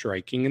so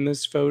striking in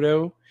this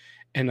photo.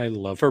 And I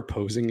love her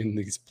posing in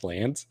these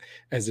plants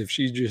as if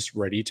she's just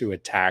ready to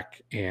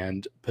attack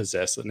and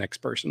possess the next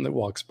person that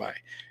walks by.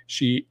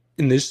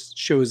 And this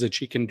shows that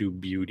she can do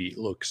beauty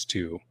looks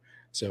too.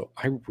 So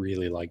I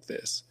really like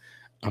this.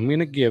 I'm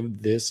going to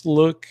give this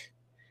look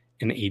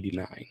an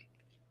 89.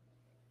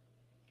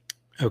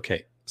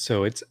 Okay,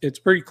 so it's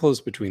pretty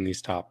close between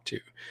these top two.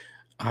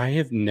 I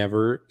have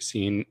never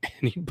seen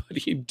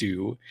anybody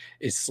do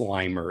a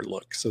Slimer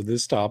look. So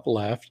this top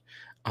left,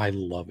 I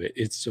love it.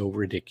 It's so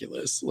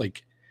ridiculous.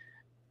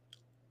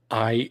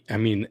 I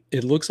mean,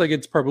 it looks like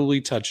it's probably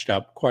touched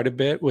up quite a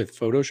bit with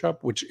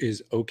Photoshop, which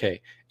is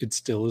okay. It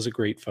still is a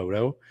great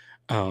photo.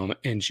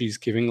 And she's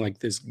giving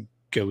this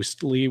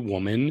ghostly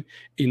woman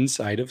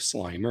inside of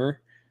Slimer.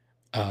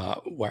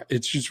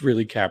 It's just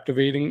really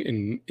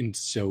captivating and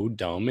so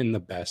dumb in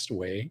the best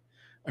way.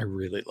 I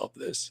really love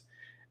this.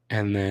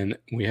 And then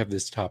we have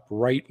this top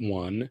right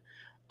one.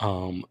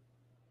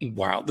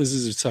 Wow, this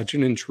is such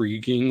an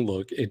intriguing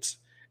look. It's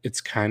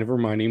kind of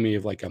reminding me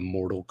of a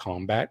Mortal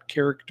Kombat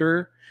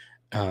character.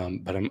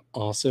 But I'm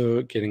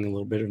also getting a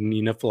little bit of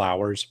Nina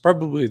Flowers,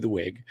 probably the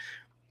wig.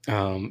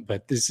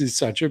 But this is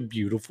such a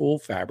beautiful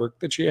fabric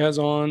that she has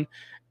on.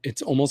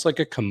 It's almost like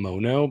a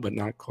kimono, but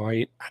not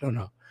quite. I don't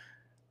know.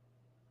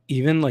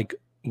 Even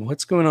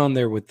what's going on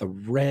there with the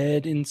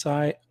red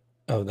inside?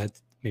 Oh,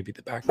 that's maybe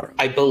the background.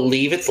 I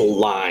believe it's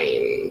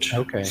lined.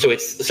 Okay. So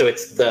it's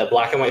the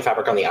black and white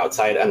fabric on the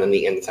outside, and then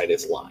the inside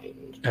is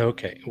lined.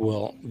 Okay.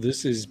 Well,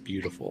 this is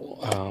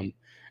beautiful.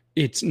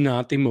 It's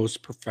not the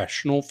most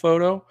professional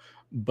photo,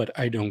 but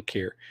I don't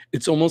care.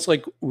 It's almost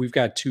like we've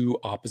got two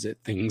opposite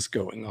things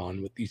going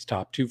on with these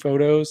top two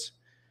photos,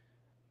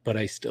 but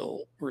I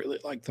still really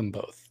like them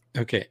both.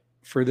 Okay.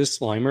 For this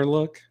Slimer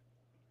look,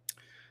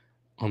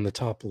 on the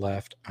top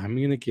left, I'm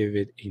going to give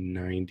it a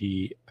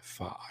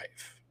 95.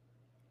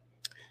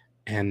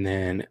 And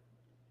then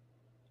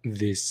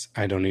this,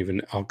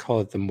 I'll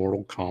call it the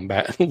Mortal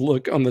Kombat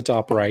look on the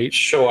top right.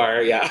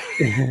 Sure, yeah.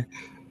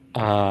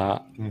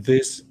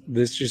 This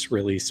just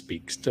really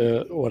speaks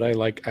to what I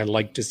like. I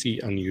like to see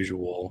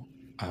unusual.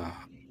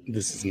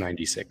 This is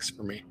 96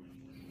 for me.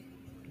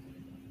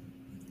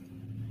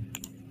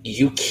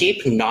 You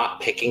keep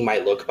not picking my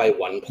look by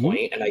 1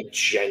 point, and I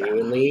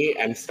genuinely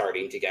am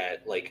starting to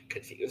get like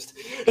confused.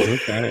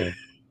 Okay.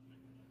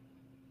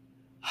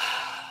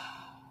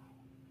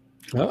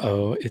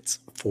 It's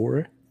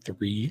 4-3-2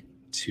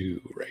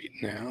 right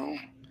now.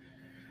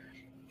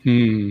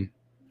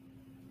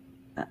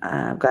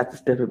 I've got to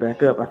step it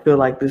back up. I feel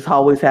like this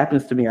always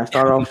happens to me. I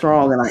start off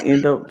strong and I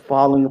end up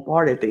falling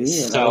apart at the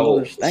end. I don't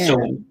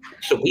understand.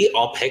 So we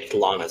all picked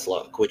Lana's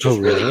look, which is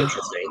really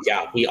interesting.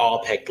 Yeah, we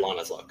all picked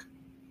Lana's look.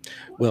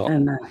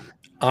 Well,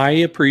 I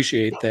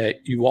appreciate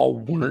that you all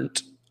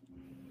weren't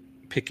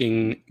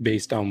picking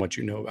based on what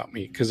you know about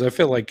me, because I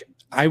feel like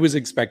I was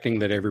expecting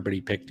that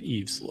everybody picked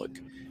Eve's look,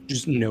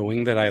 just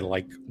knowing that I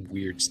like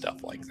weird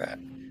stuff like that.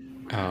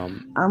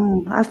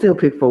 I still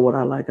pick for what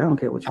I like. I don't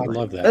care what you like. I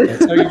love that.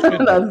 That's how you should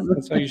do.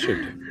 That's how you should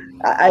do.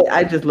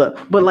 I just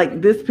love, but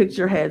like this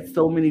picture had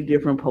so many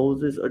different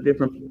poses or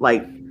different,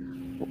 like,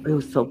 it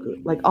was so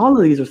good. Like all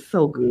of these are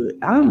so good.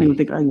 I don't even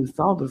think I even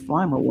saw the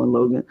Slimer one,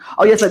 Logan.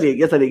 Oh yes, I did.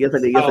 Yes, I did.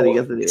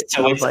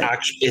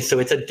 So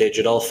it's a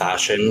digital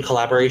fashion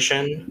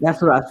collaboration.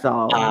 That's what I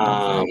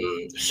saw.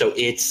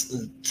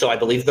 So I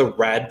believe the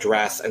red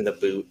dress and the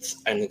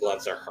boots and the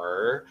gloves are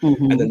her,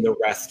 and then the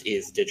rest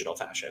is digital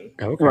fashion.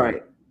 Okay.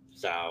 Right.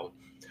 So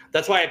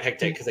that's why I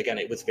picked it, because again,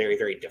 it was very,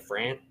 very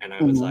different, and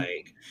I was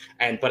like,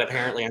 but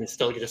apparently I'm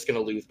still just going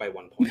to lose by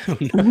 1 point.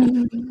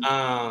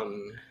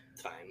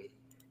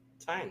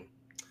 It's fine.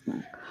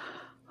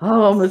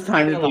 Oh, Miss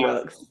Tiny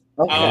Deluxe.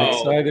 Okay. I'm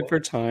excited for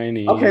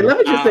Tiny. Okay, let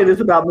me just say this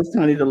about Miss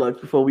Tiny Deluxe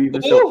before we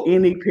even show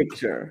any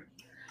picture.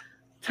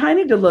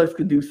 Tiny Deluxe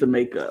could do some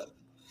makeup.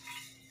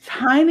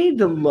 Tiny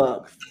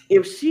Deluxe,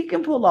 if she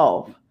can pull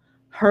off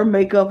her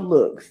makeup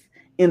looks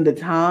in the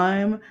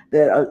time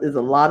that is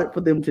allotted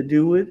for them to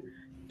do it,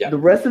 the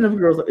rest of them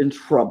girls are in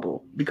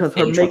trouble, because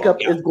her makeup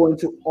is going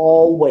to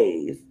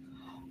always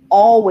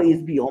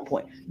be on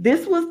point.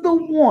 This was the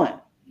one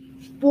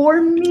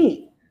for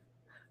me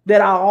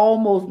that I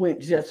almost went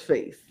just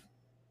face,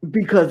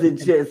 because it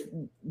just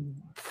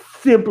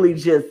simply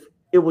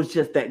it was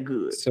just that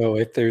good. So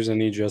if there's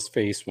any just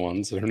face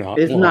ones, they're not.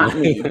 It's not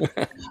me.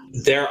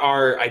 There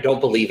are, I don't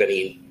believe,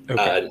 any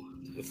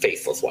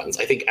faceless ones.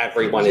 I think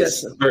everyone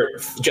is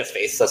just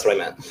face. That's what I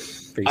meant.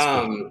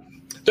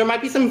 There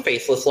might be some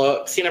faceless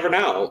looks. You never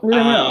know.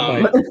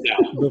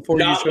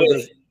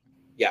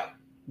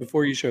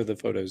 Before you show the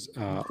photos,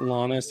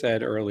 Lana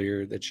said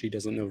earlier that she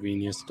doesn't know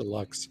Venus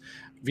Deluxe.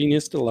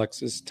 Venus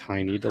Deluxe is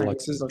Tiny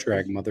Deluxe's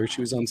drag mother.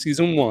 She was on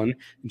season 1,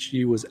 and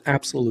she was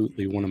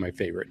absolutely one of my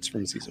favorites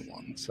from season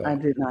 1. So I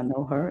did not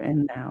know her,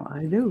 and now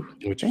I do.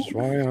 Which is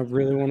why I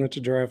really wanted to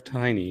draft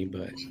Tiny,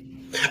 but...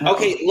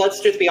 Okay, let's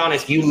just be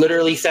honest. You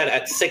literally said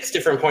at 6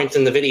 different points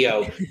in the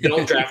video,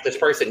 don't draft this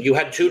person. You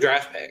had 2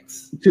 draft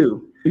picks.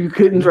 2. You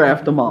couldn't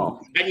draft them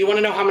all. And you want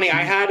to know how many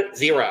I had?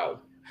 0.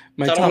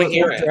 My top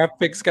 4 draft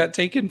picks got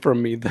taken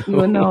from me, though.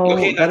 Well, no,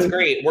 okay, that's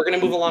great. We're going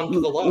to move along to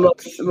the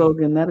looks.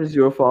 Logan, that is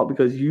your fault,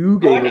 because you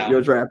gave up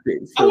your draft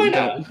picks. So I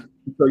know.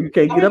 So you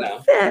can't get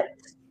upset.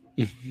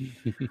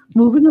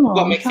 Moving along.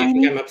 What makes you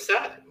think I'm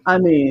upset? I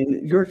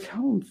mean, your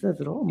tone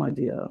says it all, my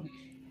dear.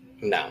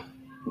 No.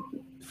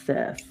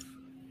 Seth.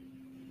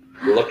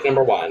 Look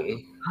number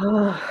 1.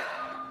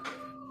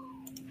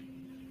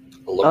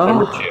 Look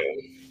number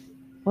 2.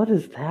 What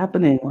is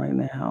happening right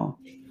now?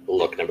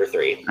 Look number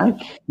 3. I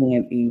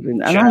can't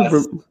even.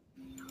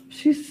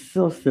 She's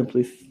so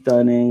simply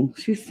stunning.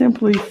 She's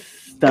simply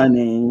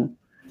stunning.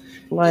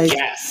 Like,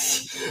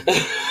 yes.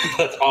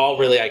 That's all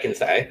really I can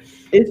say.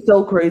 It's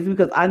so crazy,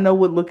 because I know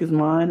what look is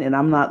mine, and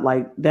I'm not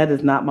like, that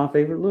is not my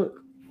favorite look.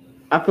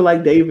 I feel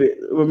like David,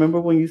 remember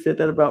when you said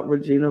that about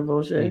Regina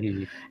Voce?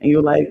 And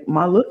you're like,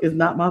 my look is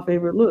not my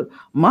favorite look.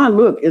 My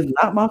look is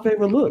not my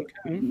favorite look.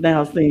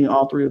 Now seeing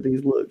all 3 of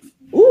these looks.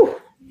 Ooh.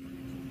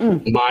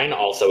 Mine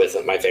also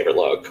isn't my favorite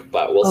look,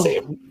 but we'll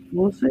see.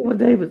 We'll see what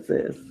David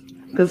says,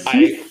 because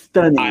she's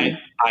stunning.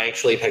 I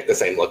actually picked the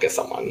same look as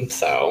someone,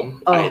 so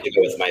I had to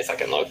go with my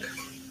second look.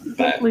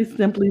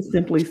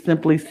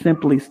 Simply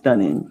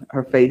stunning.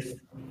 Her face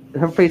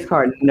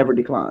card never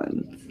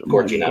declines.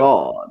 Gorgina.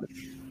 God.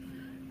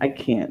 I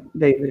can't.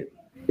 David,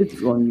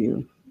 it's on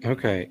you.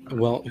 Okay.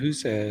 Well, who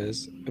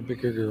says a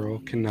bigger girl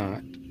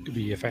cannot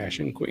be a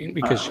fashion queen?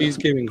 Because she's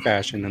giving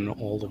fashion in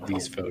all of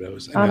these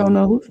photos. I don't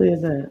know who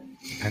said that.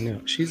 I know.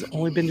 She's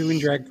only been doing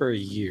drag for a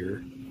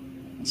year.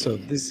 So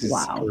this is,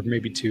 or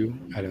maybe 2.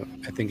 I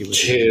think it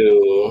was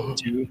 2.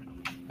 2.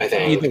 I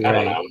think. Either way, I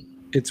don't know.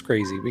 It's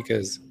crazy,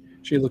 because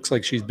she looks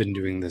like she's been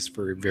doing this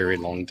for a very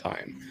long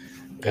time.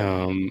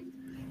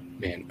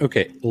 Man.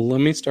 Okay.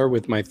 Let me start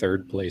with my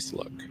 3rd place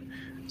look.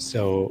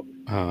 So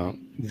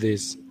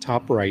this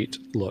top right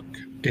look,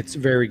 it's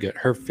very good.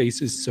 Her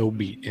face is so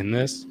beat in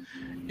this,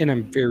 and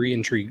I'm very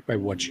intrigued by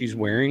what she's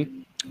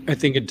wearing. I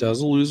think it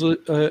does lose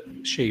a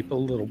shape a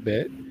little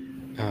bit,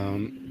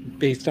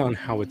 based on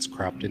how it's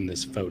cropped in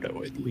this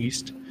photo, at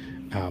least.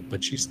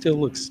 But she still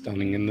looks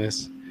stunning in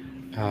this.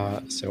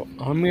 So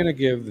I'm gonna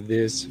give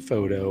this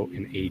photo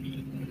an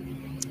 80.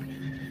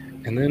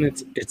 And then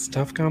it's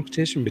tough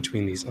competition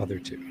between these other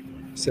two.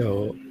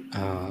 So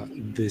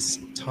this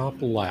top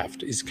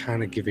left is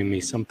kind of giving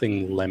me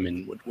something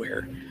Lemon would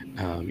wear,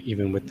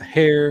 even with the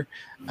hair.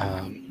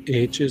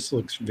 It just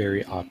looks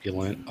very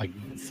opulent, like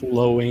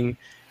flowing.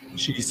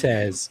 She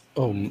says,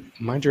 "Oh,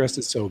 my dress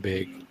is so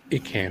big,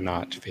 it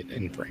cannot fit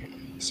in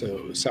frame.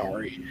 So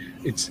sorry,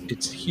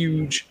 it's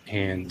huge,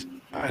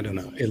 and I don't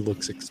know. It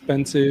looks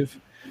expensive.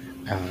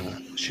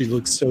 She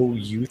looks so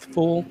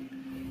youthful,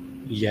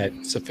 yet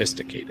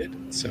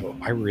sophisticated. So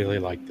I really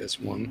like this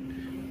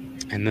one.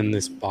 And then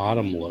this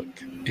bottom look,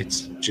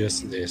 it's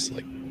just this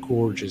like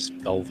gorgeous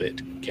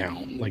velvet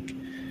gown. Like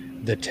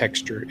the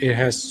texture, it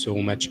has so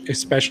much,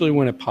 especially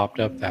when it popped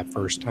up that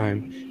first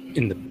time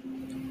in the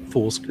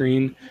full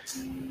screen.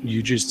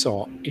 You just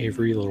saw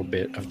every little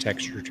bit of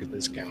texture to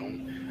this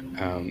gown.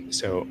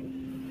 So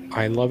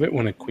I love it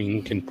when a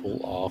queen can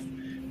pull off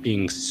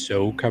being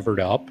so covered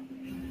up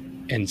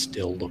and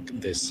still look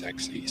this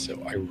sexy.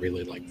 So I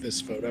really like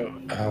this photo.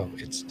 Oh,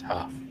 it's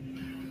tough.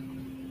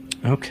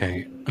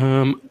 Okay.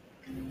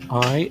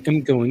 I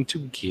am going to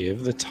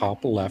give the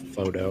top left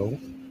photo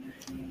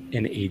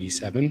an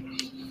 87.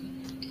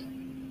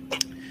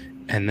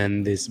 And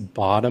then this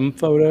bottom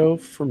photo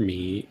for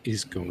me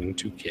is going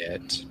to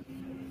get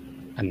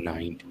a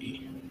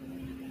 90.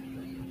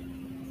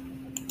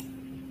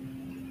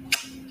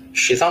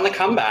 She's on the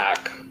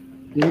comeback.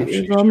 She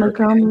is on the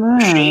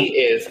comeback. She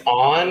is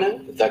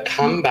on the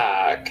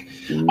comeback.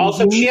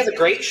 Also, she has a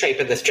great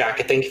shape in this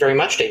jacket. Thank you very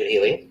much, David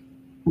Healy.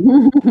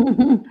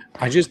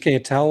 I just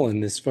can't tell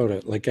in this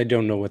photo. Like, I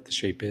don't know what the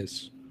shape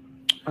is.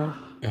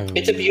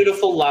 It's a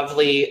beautiful,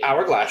 lovely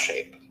hourglass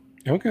shape.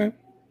 Okay.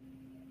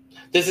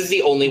 This is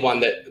the only one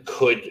that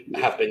could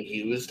have been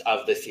used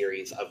of the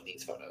series of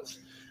these photos.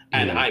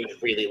 And I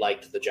really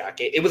liked the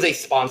jacket. It was a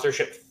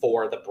sponsorship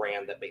for the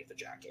brand that made the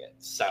jacket.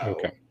 So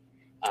okay.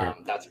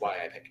 That's why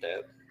I picked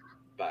it.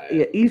 But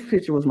yeah, each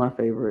picture was my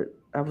favorite.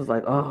 I was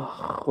like,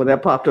 oh, when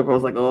that popped up, I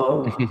was like,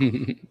 oh,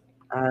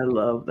 I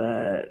love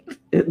that.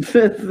 It's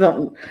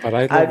something. But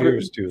I love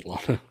yours too,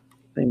 Lana.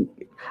 Thank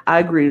you. I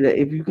agree that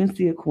if you can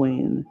see a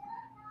queen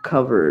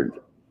covered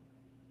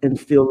and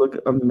still look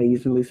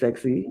amazingly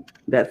sexy,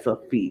 that's a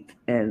feat.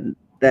 And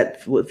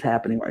that's what's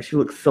happening, right? She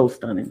looks so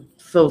stunning.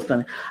 So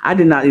stunning. I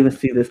did not even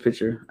see this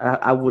picture.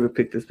 I would have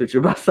picked this picture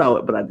if I saw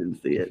it, but I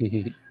didn't see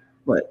it.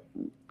 But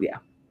yeah.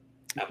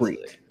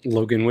 absolutely. Great.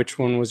 Logan, which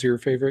one was your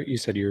favorite? You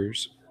said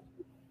yours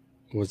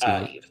was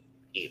not.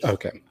 Eve.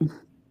 Okay.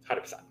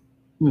 100%.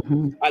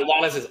 Mm-hmm.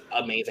 Lana's is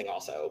amazing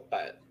also,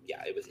 but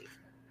yeah, it was Eve.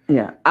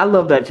 Yeah, I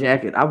love that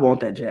jacket. I want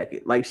that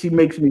jacket. Like, she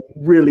makes me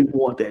really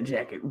want that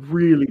jacket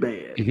really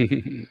bad.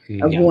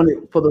 I want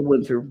it for the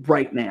winter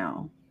right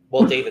now.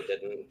 Well, David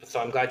didn't, so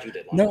I'm glad you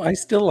did. No, I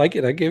still like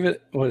it. I gave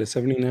it, what, a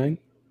 79?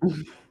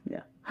 Yeah.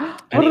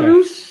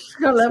 Anyway,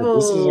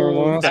 level. So this is our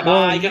last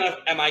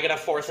Am I gonna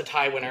force a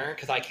tie winner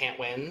because I can't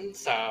win?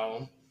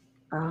 So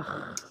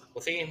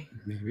we'll see.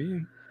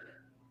 Maybe.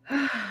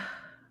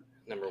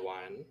 Number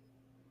 1.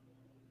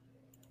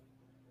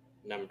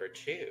 Number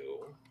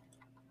 2.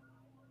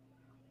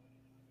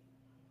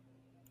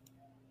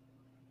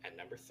 And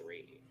number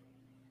 3.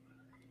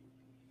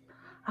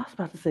 I was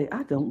about to say,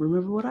 I don't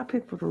remember what I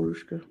picked for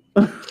Veruschka.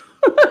 But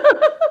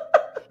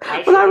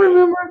I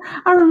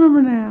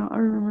remember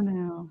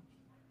now.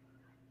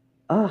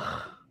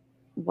 Ugh.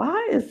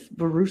 Why is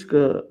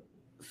Veruschka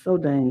so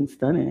dang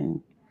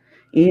stunning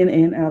in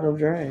and out of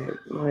drag?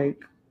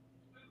 Like,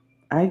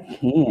 I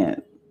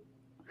can't.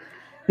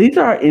 These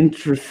are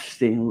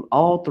interesting.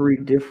 All 3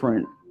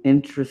 different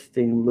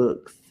interesting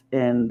looks.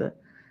 And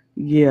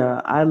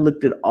yeah, I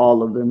looked at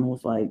all of them and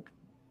was like,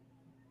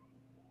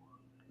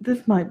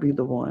 this might be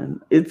the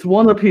one. It's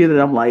one up here that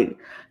I'm like,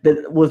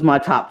 that was my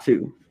top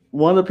 2.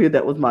 One up here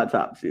that was my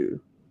top 2.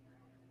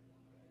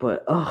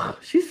 But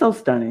she's so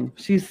stunning.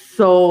 She's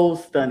so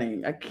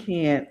stunning. I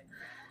can't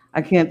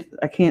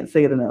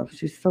say it enough.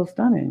 She's so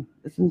stunning.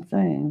 It's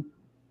insane.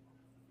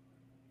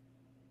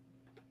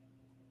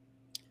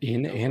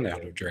 In and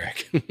out of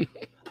drag.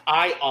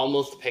 I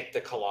almost picked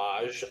the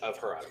collage of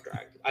her out of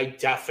drag. I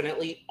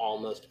definitely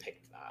almost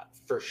picked that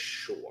for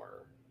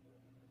sure.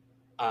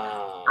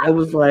 I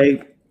was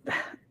like,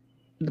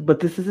 but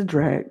this is a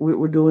drag.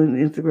 We're doing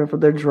Instagram for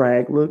their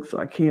drag look, so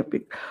I can't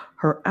pick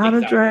her out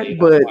of drag.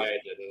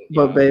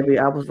 But baby,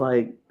 I was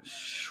like,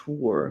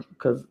 sure,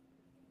 because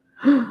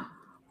that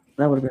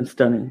would have been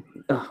stunning.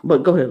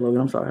 But go ahead,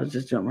 Logan. I'm sorry, I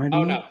just jumped right in.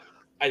 Oh no,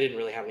 I didn't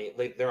really have any.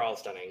 Like, they're all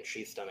stunning.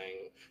 She's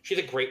stunning. She's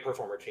a great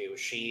performer too.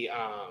 She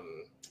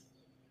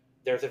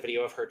there's a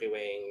video of her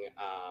doing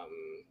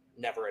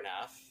Never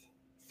Enough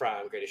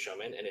from Greatest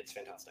Showman, and it's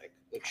fantastic.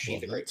 Like,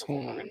 she's a great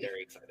performer. I'm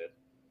very excited.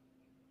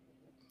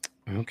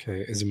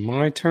 Okay, is it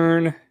my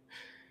turn?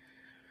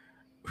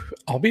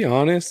 I'll be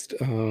honest.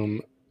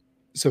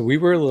 So we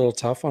were a little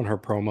tough on her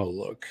promo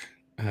look.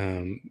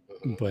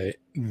 but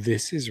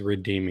this is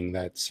redeeming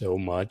that so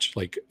much.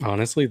 Like,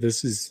 honestly,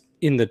 this is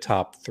in the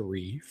top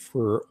 3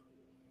 for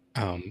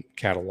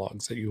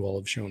catalogs that you all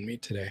have shown me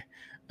today.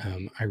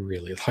 I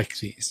really like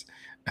these.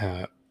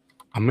 I'm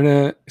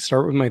gonna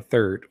start with my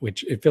third,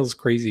 which it feels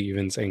crazy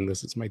even saying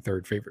this is my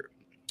third favorite,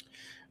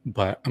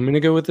 but I'm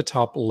gonna go with the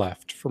top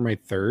left for my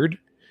third.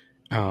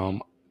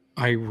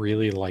 I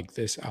really like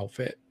this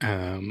outfit.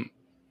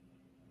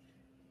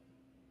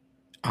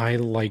 I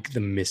like the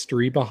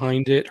mystery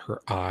behind it,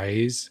 her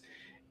eyes.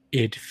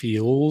 It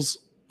feels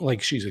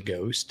like she's a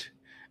ghost.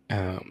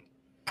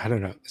 I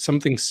don't know,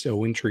 something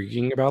so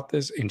intriguing about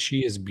this, and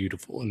she is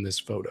beautiful in this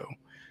photo.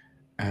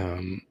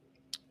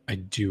 I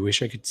do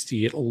wish I could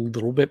see it a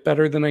little bit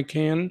better than I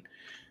can,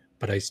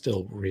 but I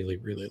still really,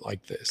 really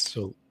like this.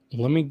 So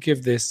let me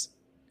give this,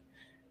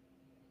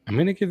 I'm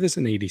going to give this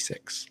an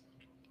 86.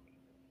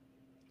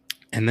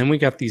 And then we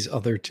got these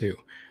other two.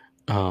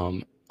 Oh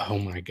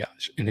my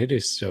gosh. And it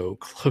is so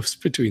close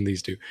between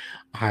these two.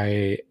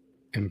 I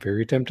am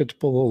very tempted to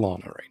pull a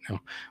Lana right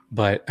now.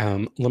 But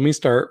let me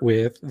start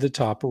with the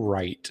top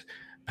right.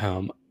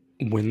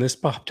 When this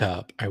popped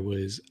up, I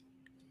was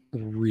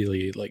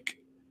really like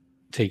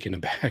taken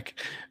aback.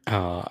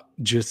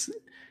 Just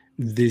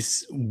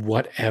this,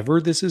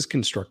 whatever this is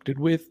constructed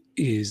with,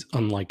 is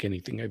unlike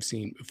anything I've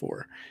seen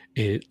before.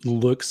 It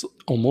looks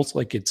almost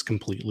like it's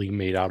completely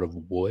made out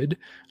of wood.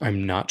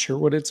 I'm not sure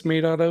what it's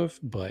made out of,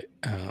 but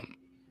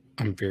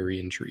I'm very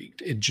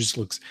intrigued. It just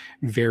looks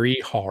very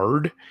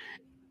hard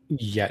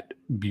yet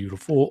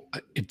beautiful.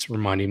 It's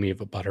reminding me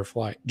of a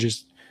butterfly.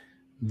 Just,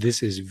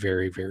 this is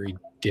very, very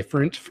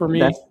different for me.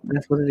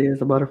 That's what it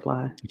is, a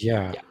butterfly.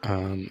 Yeah.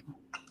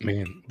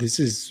 Man, this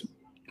is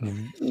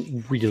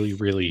really,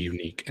 really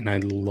unique, and I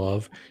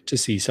love to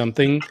see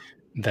something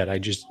that I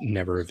just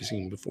never have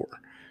seen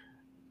before.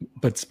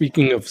 But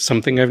speaking of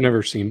something I've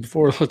never seen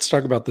before, let's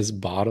talk about this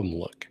bottom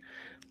look.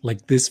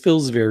 Like, this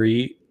feels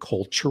very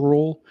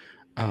cultural.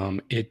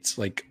 It's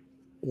like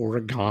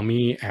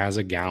origami as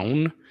a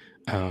gown.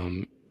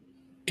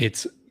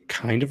 It's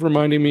kind of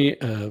reminding me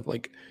of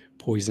like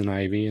Poison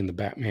Ivy in the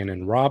Batman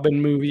and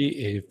Robin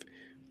movie,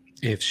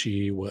 if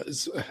she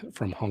was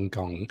from Hong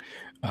Kong.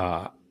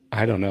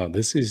 I don't know.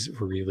 This is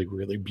really,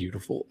 really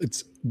beautiful.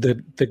 It's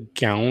the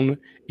gown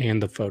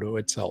and the photo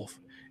itself.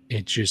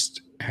 It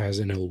just has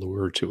an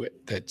allure to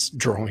it that's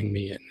drawing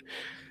me in.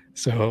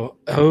 So,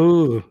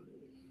 I'm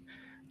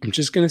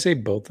just going to say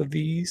both of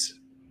these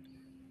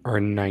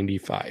are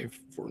 95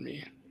 for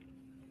me.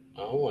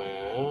 Oh,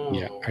 wow.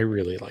 Yeah, I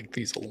really like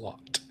these a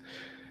lot.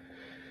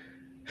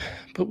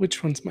 But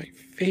which one's my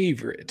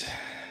favorite?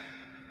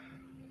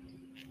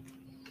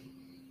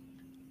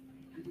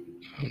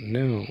 Oh,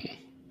 no.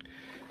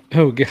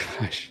 Oh,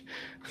 gosh.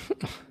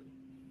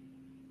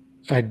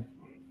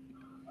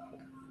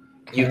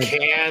 You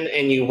can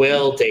and you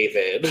will,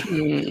 David.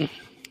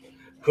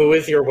 Who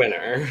is your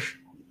winner?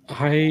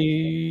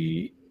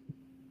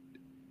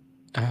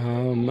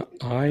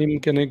 I'm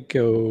gonna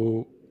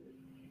go.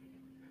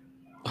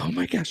 Oh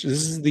my gosh,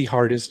 this is the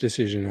hardest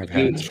decision I've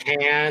had. You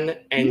can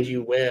and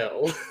you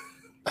will.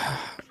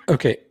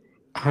 Okay,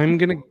 I'm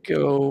gonna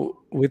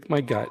go with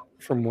my gut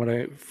from what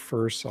I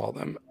first saw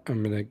them.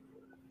 I'm gonna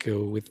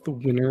go with the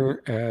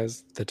winner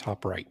as the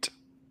top right.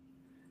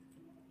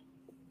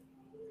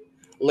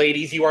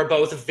 Ladies, you are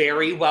both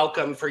very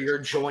welcome for your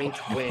joint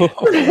win.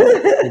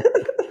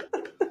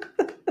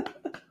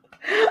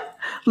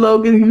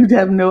 Logan, you'd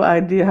have no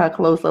idea how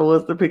close I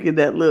was to picking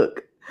that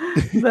look.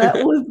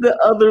 That was the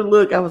other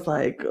look. I was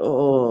like,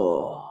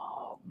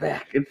 oh,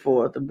 back and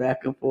forth and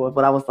back and forth.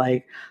 But I was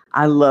like,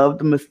 I love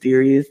the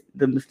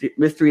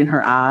mystery in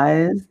her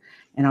eyes.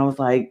 And I was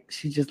like,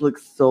 she just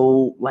looks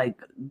so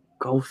like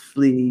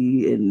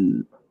ghostly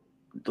and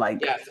like.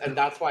 Yes, and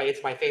that's why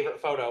it's my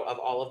favorite photo of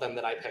all of them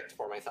that I picked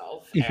for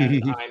myself.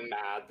 And I'm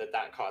mad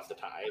that caused a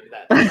tie.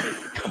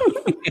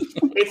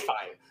 It's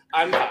fine.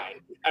 I'm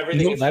fine.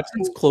 Everything is that's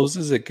as close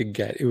as it could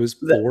get. It was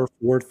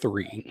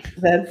 4-4-3.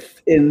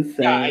 That's insane.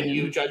 Yeah, and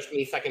you judged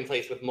me second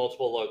place with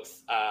multiple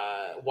looks,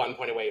 1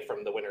 point away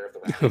from the winner of the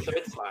round, so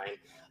it's fine.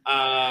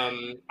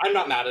 I'm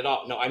not mad at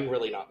all. No, I'm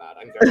really not mad.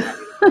 I'm very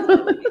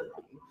happy.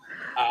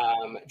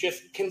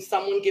 Just, can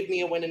someone give me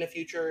a win in the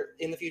future?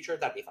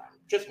 That'd be fine.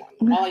 Just one.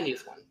 All I need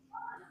is one.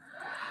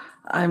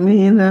 I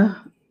mean,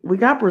 we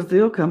got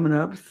Brazil coming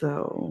up,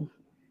 so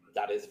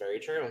that is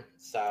very true.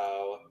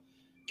 So.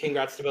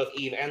 Congrats to both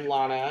Eve and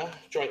Lana,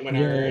 joint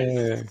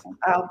winners.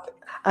 Yeah.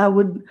 I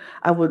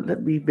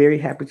would be very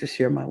happy to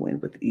share my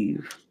win with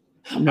Eve.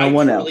 No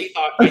one else.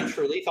 I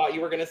truly thought you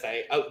were going to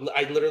say,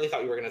 I literally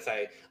thought you were going to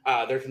say,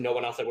 there's no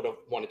one else I would have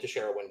wanted to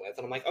share a win with.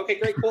 And I'm like, okay,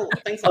 great, cool.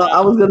 Thanks. I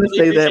was going to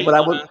say that, but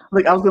I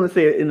was going to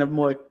say it in a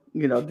more,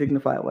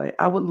 dignified way.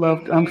 I would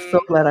love I'm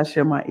so glad I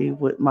share my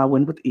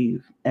win with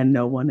Eve and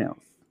no one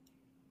else.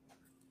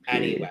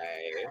 Anyway.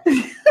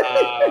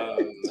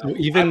 So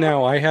even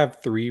now, I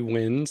have 3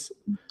 wins.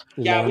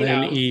 Yeah,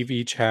 Lana and Eve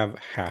each have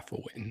half a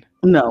win.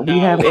 No, we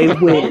have a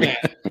win.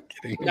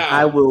 No,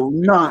 I will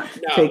not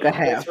take a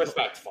half.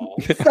 Disrespectful.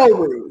 So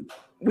rude.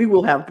 We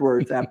will have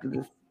words after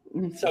this.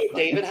 So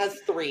David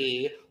has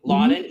 3,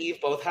 Lana and Eve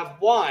both have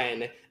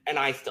 1, and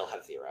I still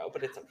have 0,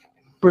 but it's okay.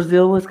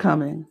 Brazil is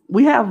coming.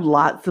 We have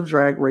lots of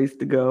Drag Race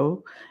to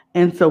go.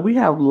 And so we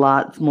have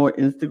lots more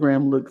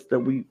Instagram looks that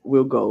we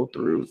will go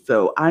through.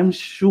 So I'm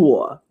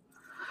sure,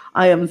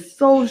 I am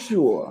so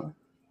sure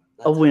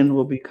a win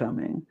will be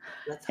coming.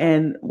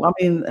 And I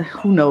mean,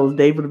 who knows?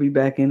 David will be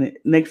back in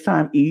it next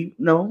time. Eve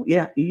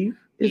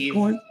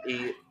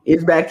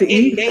is back to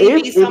Eve.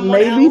 It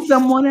may be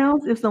someone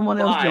else if someone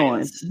else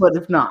joins. But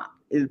if not,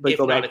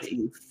 go back to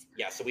Eve.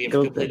 Yeah, so we have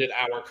completed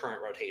our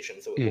current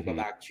rotation. So it will go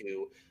back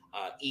to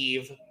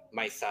Eve,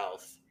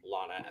 myself,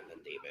 Lana, and then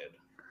David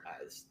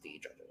as the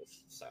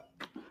judges. So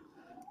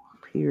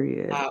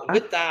period.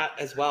 With that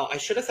as well, I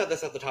should have said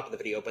this at the top of the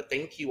video, but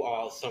thank you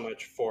all so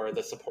much for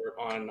the support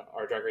on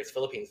our Drag Race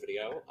Philippines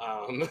video.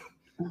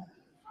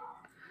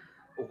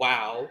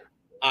 Wow.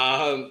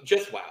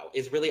 Just wow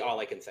is really all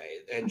I can say,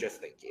 and just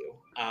thank you.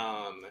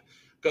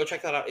 Go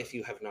check that out if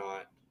you have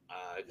not,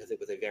 because it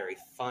was a very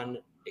fun,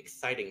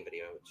 exciting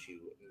video to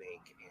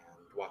make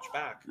and watch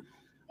back.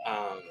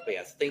 But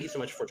yes, thank you so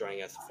much for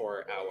joining us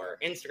for our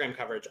Instagram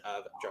coverage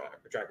of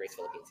Drag Race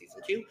Philippines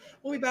Season 2.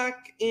 We'll be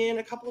back in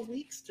a couple of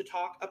weeks to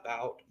talk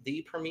about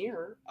the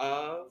premiere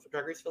of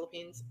Drag Race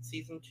Philippines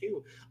Season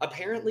 2.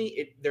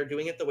 Apparently, they're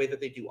doing it the way that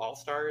they do All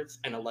Stars,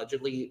 and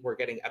allegedly we're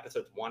getting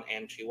episodes 1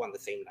 and 2 on the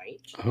same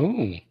night.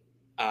 Oh.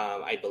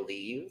 I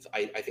believe.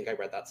 I think I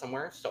read that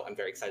somewhere, so I'm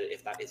very excited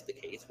if that is the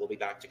case. We'll be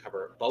back to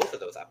cover both of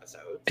those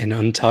episodes. And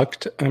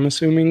Untucked, I'm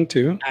assuming,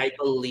 too? I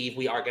believe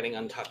we are getting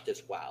Untucked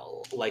as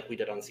well, like we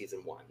did on Season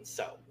 1.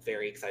 So,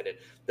 very excited.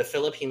 The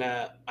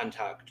Filipina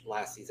Untucked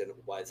last season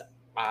was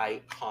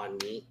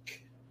iconic,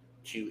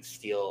 to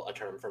steal a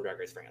term from Drag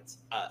Race France.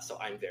 So,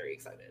 I'm very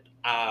excited.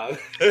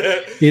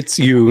 It's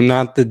you,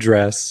 not the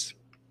dress.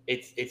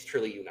 It's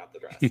truly you, not the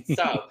dress.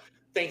 So,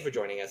 thank you for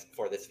joining us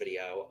for this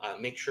video.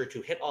 Make sure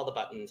to hit all the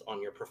buttons on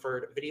your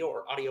preferred video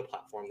or audio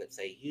platform that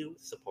say you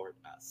support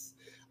us.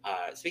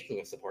 Speaking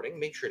of supporting,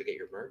 make sure to get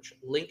your merch,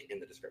 link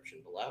in the description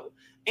below.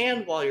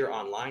 And while you're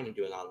online and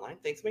doing online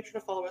things, make sure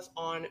to follow us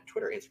on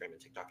Twitter, Instagram, and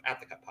TikTok at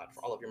The Cup Pod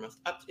for all of your most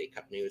up-to-date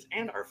Cup news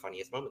and our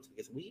funniest moments,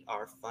 because we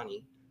are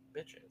funny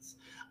bitches.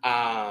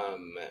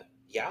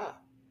 Yeah.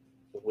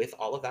 With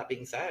all of that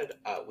being said,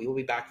 we will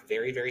be back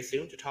very, very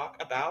soon to talk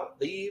about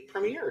the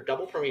premiere,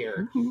 double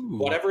premiere,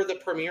 whatever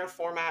the premiere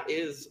format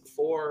is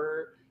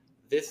for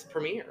this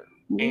premiere.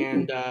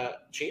 And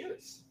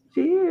cheers.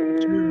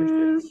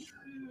 Cheers.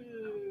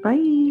 Bye.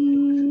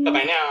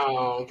 Bye-bye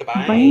now.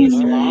 Goodbye. Bye. So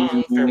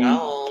long.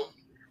 Farewell.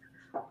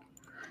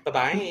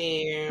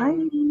 Bye-bye.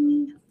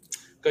 Bye.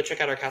 Go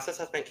check out our Casa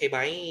Suspect. Okay,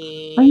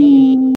 bye. Bye.